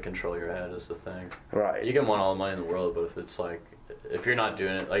can't let it control your head is the thing. right? You can want all the money in the world, but if it's like if you're not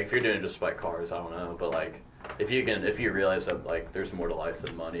doing it, like if you're doing it just to buy cars, I don't know, but like if you realize that like there's more to life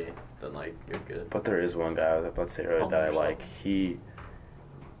than money, then like you're good. But there is one guy I was about to say earlier that I Humble like. He,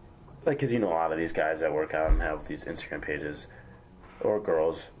 like, because you know a lot of these guys that work out and have these Instagram pages, or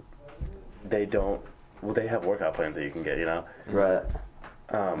girls, they don't. Well, they have workout plans that you can get. You know, Right.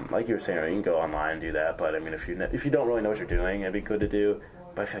 like you were saying, you can go online and do that. But I mean, if you don't really know what you're doing, it'd be good to do.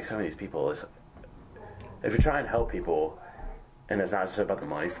 But I feel like some of these people is, if you're trying to help people, and it's not just about the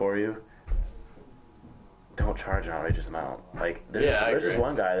money for you, don't charge an outrageous amount. Like there's I this agree.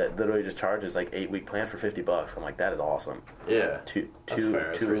 one guy that literally just charges like 8-week plan for $50. I'm like, that is awesome. Yeah. Two That's fair,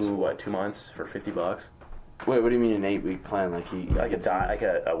 that's reasonable. 2 months for $50? Wait, what do you mean an 8-week plan? Like Like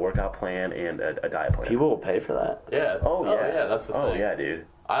a workout plan and a diet plan. People will pay for that. Yeah. Oh yeah, that's the Oh thing. yeah, dude.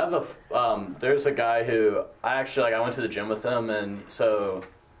 I have there's a guy who I went to the gym with him, and so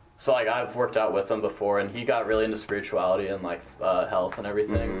So like I've worked out with him before, and he got really into spirituality and like health and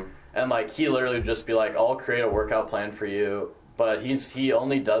everything. And like he literally would just be like, "I'll create a workout plan for you," but he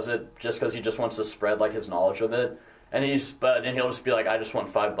only does it just because he just wants to spread like his knowledge of it. And he'll just be like, "I just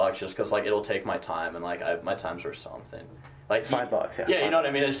want $5 just because like it'll take my time and like my time's worth something." Like $5, yeah. Yeah, you know what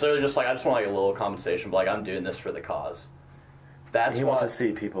I mean. It's literally just like I just want like a little compensation, but like I'm doing this for the cause. He wants to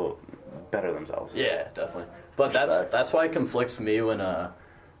see people better themselves. Yeah, definitely. But that's why it conflicts me when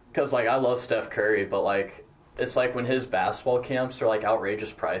because like I love Steph Curry, but like it's like when his basketball camps are like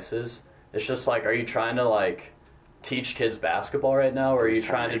outrageous prices. It's just like, are you trying to like teach kids basketball right now, or are you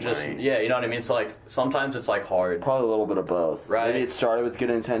trying to just you know what I mean? So like sometimes it's like hard. Probably a little bit of both. Right. Maybe it started with good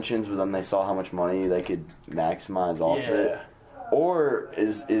intentions, but then they saw how much money they could maximize off it. Or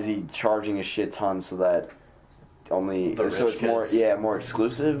is he charging a shit ton so that only so it's kids. more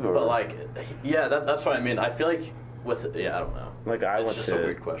exclusive? Or? But like that's what I mean. I feel like with I don't know. Like it's just a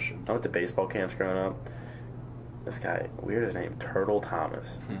weird question. I went to baseball camps growing up. This guy, weird his name, Turtle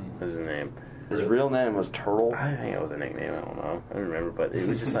Thomas is his name. His real name was Turtle? I think it was a nickname, I don't know. I don't remember, but it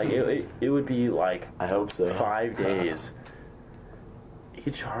was just like, it would be like, I hope so. 5 days.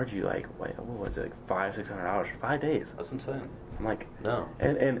 He'd charge you like, what was it, like $500-$600 for 5 days. That's insane. I'm like, no.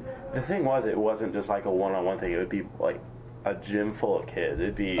 And the thing was, it wasn't just like a one-on-one thing. It would be like a gym full of kids.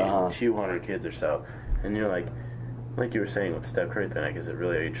 It'd be 200 kids or so. And you're like you were saying with the Steph Curry thing, like, is it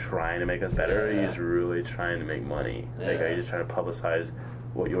really, are you trying to make us better, or are you just really trying to make money? Yeah. Like, are you just trying to publicize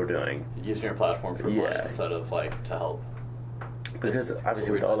what you're doing? Using your platform for money instead of, like, to help. Because,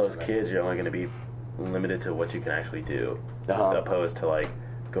 obviously, with all those kids, you're only going to be limited to what you can actually do, as opposed to, like,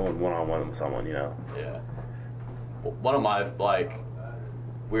 going one-on-one with someone, you know? Yeah. One of my, like,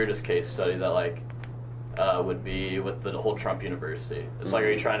 weirdest case study that, like, would be with the whole Trump University. It's like,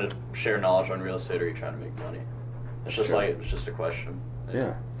 are you trying to share knowledge on real estate, or are you trying to make money? It's just like, it's just a question.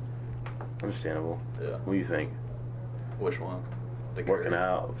 Yeah. Understandable. Yeah. What do you think? Which one? The Working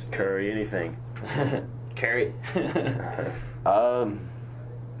out, Curry, anything. Curry. I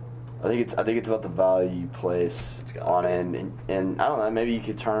think it's about the value you place on it, and I don't know, maybe you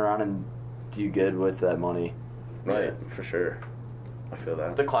could turn around and do good with that money. Right, for sure. I feel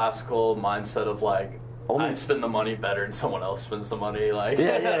that. The classical mindset of like, I spend the money better than someone else spends the money. Like,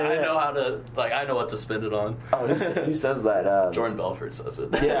 yeah. I know how to, like, I know what to spend it on. Oh, who says that? Jordan Belfort says it.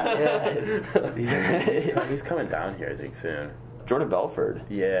 Yeah. He's coming down here, I think, soon. Jordan Belfort?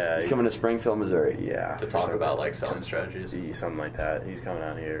 Yeah. He's coming to Springfield, Missouri. Yeah. To talk about, like, selling strategies. Something like that. He's coming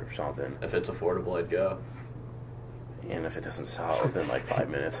down here or something. If it's affordable, I'd go. And if it doesn't sell within, like, 5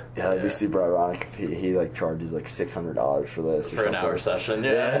 minutes. Yeah, that'd be super ironic if he like, charges, like, $600 for this. For an hour session,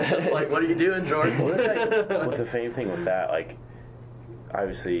 yeah. It's just like, what are you doing, Jordan? Well, it's like, with the same thing with that, like,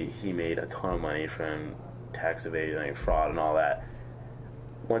 obviously he made a ton of money from tax evasion and fraud and all that.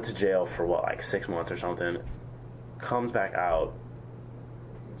 Went to jail for, what, like 6 months or something. Comes back out.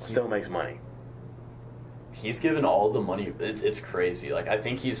 Still makes money. He's given all the money. It's crazy. Like, I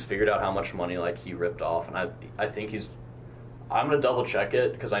think he's figured out how much money, like, he ripped off. And I think he's... I'm going to double check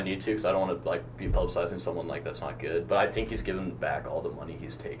it because I need to, because I don't want to, like, be publicizing someone, like, that's not good. But I think he's given back all the money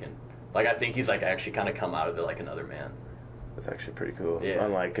he's taken. Like, I think he's, like, actually kind of come out of it like another man. That's actually pretty cool. Yeah.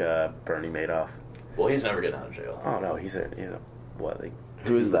 Unlike Bernie Madoff. Well, he's never getting out of jail. Oh, no, he's a what? Like,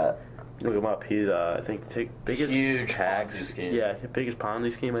 who is that? Look him up. He's, I think, biggest huge tax Ponzi scheme. Yeah, biggest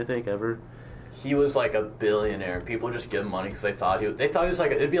Ponzi scheme, I think, ever. He was like a billionaire. People just give him money because they thought he was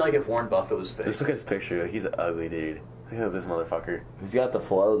like, it'd be like if Warren Buffett was fake. Just look at his picture. He's an ugly dude. Look at this motherfucker. He's got the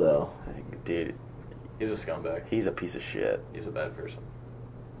flow, though. Dude. He's a scumbag. He's a piece of shit. He's a bad person.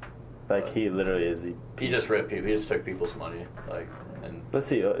 Like, he literally is. He just ripped people. He just took people's money. Like, and let's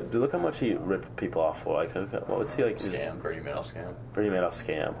see. Look how much he ripped people off for. Like, what would he like? Scam. Bernie Madoff scam. Bernie Madoff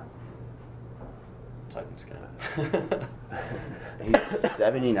scam. Type in scam. He's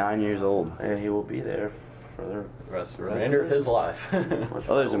 79 years old. And he will be there for the remainder of his life.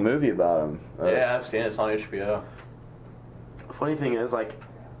 Oh, there's a movie about him. Yeah, I've seen it. It's on HBO. Funny thing is, like,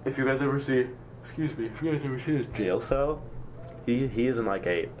 if you guys ever see his jail cell, he is in like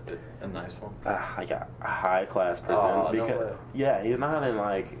a nice one. Like a high class prison. Oh, because no way. yeah, he's not in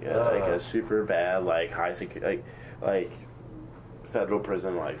like a super bad like high security like federal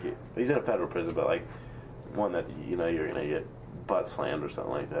prison. Like he's in a federal prison, but like one that you're gonna get butt slammed or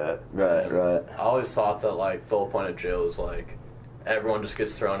something like that. Right. I always thought that like the whole point of jail is like everyone just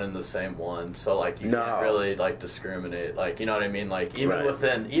gets thrown in the same one, so like you can't really like discriminate. Like, you know what I mean? Like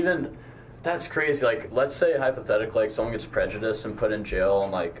even that's crazy. Like, let's say hypothetically, like someone gets prejudiced and put in jail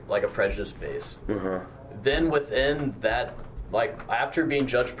on like a prejudice base. Mm-hmm. Then within that, like after being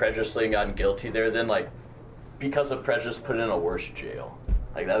judged prejudicially and gotten guilty, there then like because of prejudice put in a worse jail.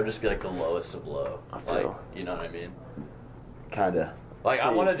 Like, that would just be, like, the lowest of low. I Like, feel. you know what I mean? Kinda. Like, I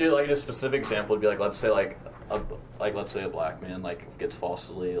See- want to do, like, a specific example would be, like, let's say, let's say a black man, like, gets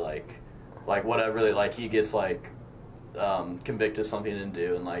falsely, like, whatever, like, he gets, like, convicted of something he didn't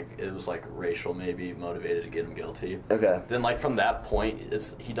do, and, like, it was, like, racial maybe motivated to get him guilty. Okay. Then, like, from that point,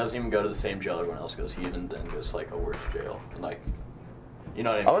 he doesn't even go to the same jail everyone else goes. He even then goes to, like, a worse jail. And, like, you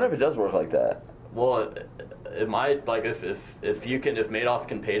know what I mean? I wonder if it does work like that. Well, it might, like, if Madoff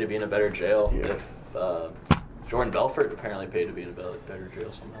can pay to be in a better jail, Yeah. if Jordan Belfort apparently paid to be in a better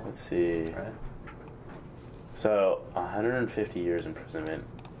jail somehow. Let's see. Right? So, 150 years imprisonment.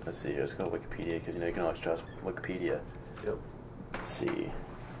 Let's see. Let's go to Wikipedia because you can always trust Wikipedia. Yep. Let's see.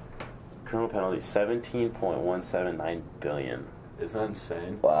 Criminal penalty 17.179 billion Isn't that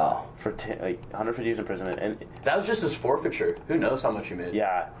insane? Wow. for 150 years imprisonment, and That was just his forfeiture. Who knows how much he made?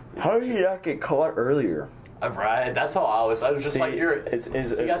 yeah. How did you not get caught earlier? Right. That's how I was. I was just See, like,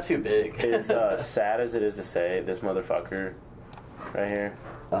 you got too big. As sad as it is to say, this motherfucker right here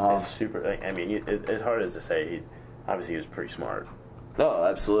is super. Like, I mean, as hard as to say, he was pretty smart. No,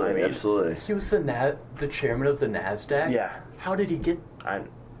 absolutely, I mean- absolutely. He was the chairman of the NASDAQ? Yeah. How did he get...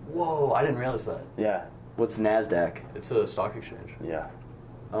 Whoa, I didn't realize that. Yeah, What's NASDAQ? It's a stock exchange. yeah.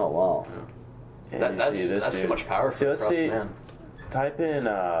 Oh, wow. And you That's see this too dude. much power See, for a let's corrupt see. man. Type in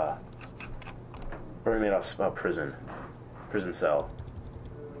Bernie Madoff's prison cell,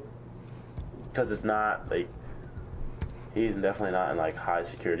 because it's not like he's definitely not in like high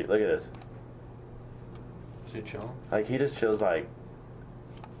security. Look at this. Is he chilling? Like he just chills like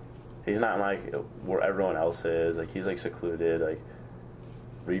he's not like where everyone else is. Like he's like secluded. Like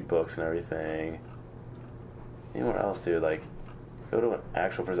read books and everything. Anywhere else, dude? Like go to an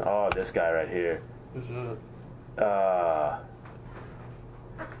actual prison. Oh, this guy right here. Who's that?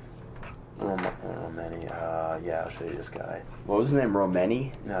 Romani. Yeah, I'll show you this guy. What was his name?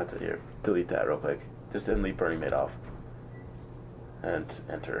 Romani? No, here. Delete that real quick. Just delete Bernie Madoff. And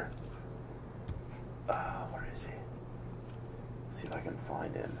enter. Where is he? Let's see if I can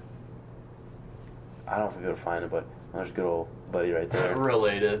find him. I don't know if I'll be able to find him, but there's a good old buddy right there.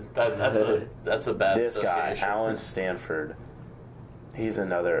 Related. That's a bad This guy, association. Alan Stanford. He's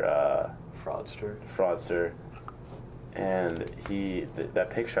another Fraudster. and that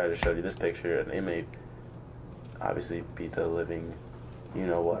picture I just showed you, this picture, an inmate obviously beat the living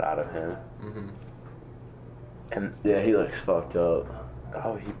you-know-what out of him. Mm-hmm. And, Yeah, he looks fucked up.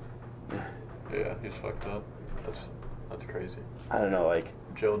 Yeah, he's fucked up. That's crazy. I don't know, like,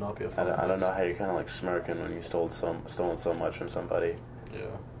 Joe would not be a fun I don't know how you're kind of like smirking when you stolen so much from somebody. Yeah.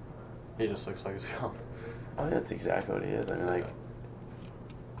 He just looks like he's gone. Oh, yeah, that's exactly what he is. I mean, like,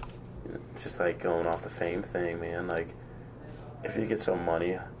 just like going off the fame thing, man. Like, if you get so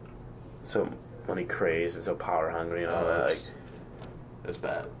money crazed and so power hungry and all that, like, it's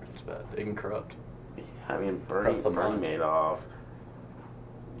bad. It's bad. It can corrupt. I mean, Bernie Corrupt the mind. Madoff,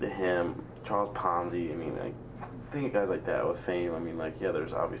 him, Charles Ponzi. I mean, like, think of guys like that with fame. I mean, like, yeah,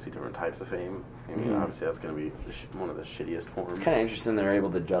 there's obviously different types of fame. I mean, obviously that's going to be one of the shittiest forms. It's kind of interesting they're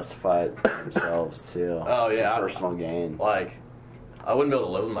able to justify it themselves, too. Oh, yeah. For personal gain. Like, I wouldn't be able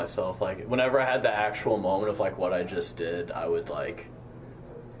to live with myself. Like, whenever I had the actual moment of, like, what I just did, I would, like...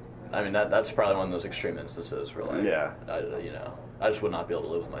 I mean, that's probably one of those extreme instances where, like... Yeah. I just would not be able to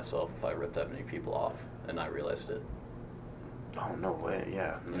live with myself if I ripped that many people off, and I realized it. Oh, no way.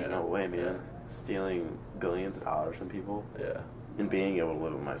 Yeah. Yeah. No way, man. Yeah. Stealing billions of dollars from people Yeah. and being able to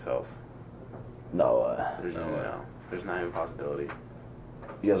live with myself. No, There's No way. there's not even a possibility.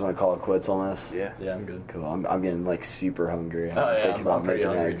 you guys want to call it quits on this? Yeah. Yeah, I'm good. Cool. I'm getting, like, super hungry. Oh, yeah, thinking I'm pretty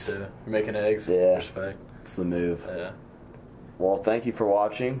making hungry, eggs. too. You're making eggs? Yeah. Respect. It's the move. Yeah. Well, thank you for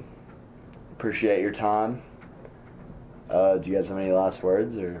watching. Appreciate your time. Do you guys have any last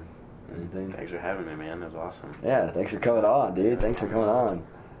words or anything? Thanks for having me, man. That was awesome. Yeah, thanks for coming on, dude. Thanks for coming on.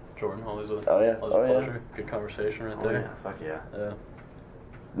 Jordan, always a, Oh, yeah. always Oh, a yeah. pleasure. Good conversation right Oh, there. yeah. Fuck yeah. Yeah.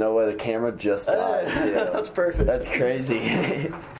 No way, the camera just died, too. That's perfect. That's crazy.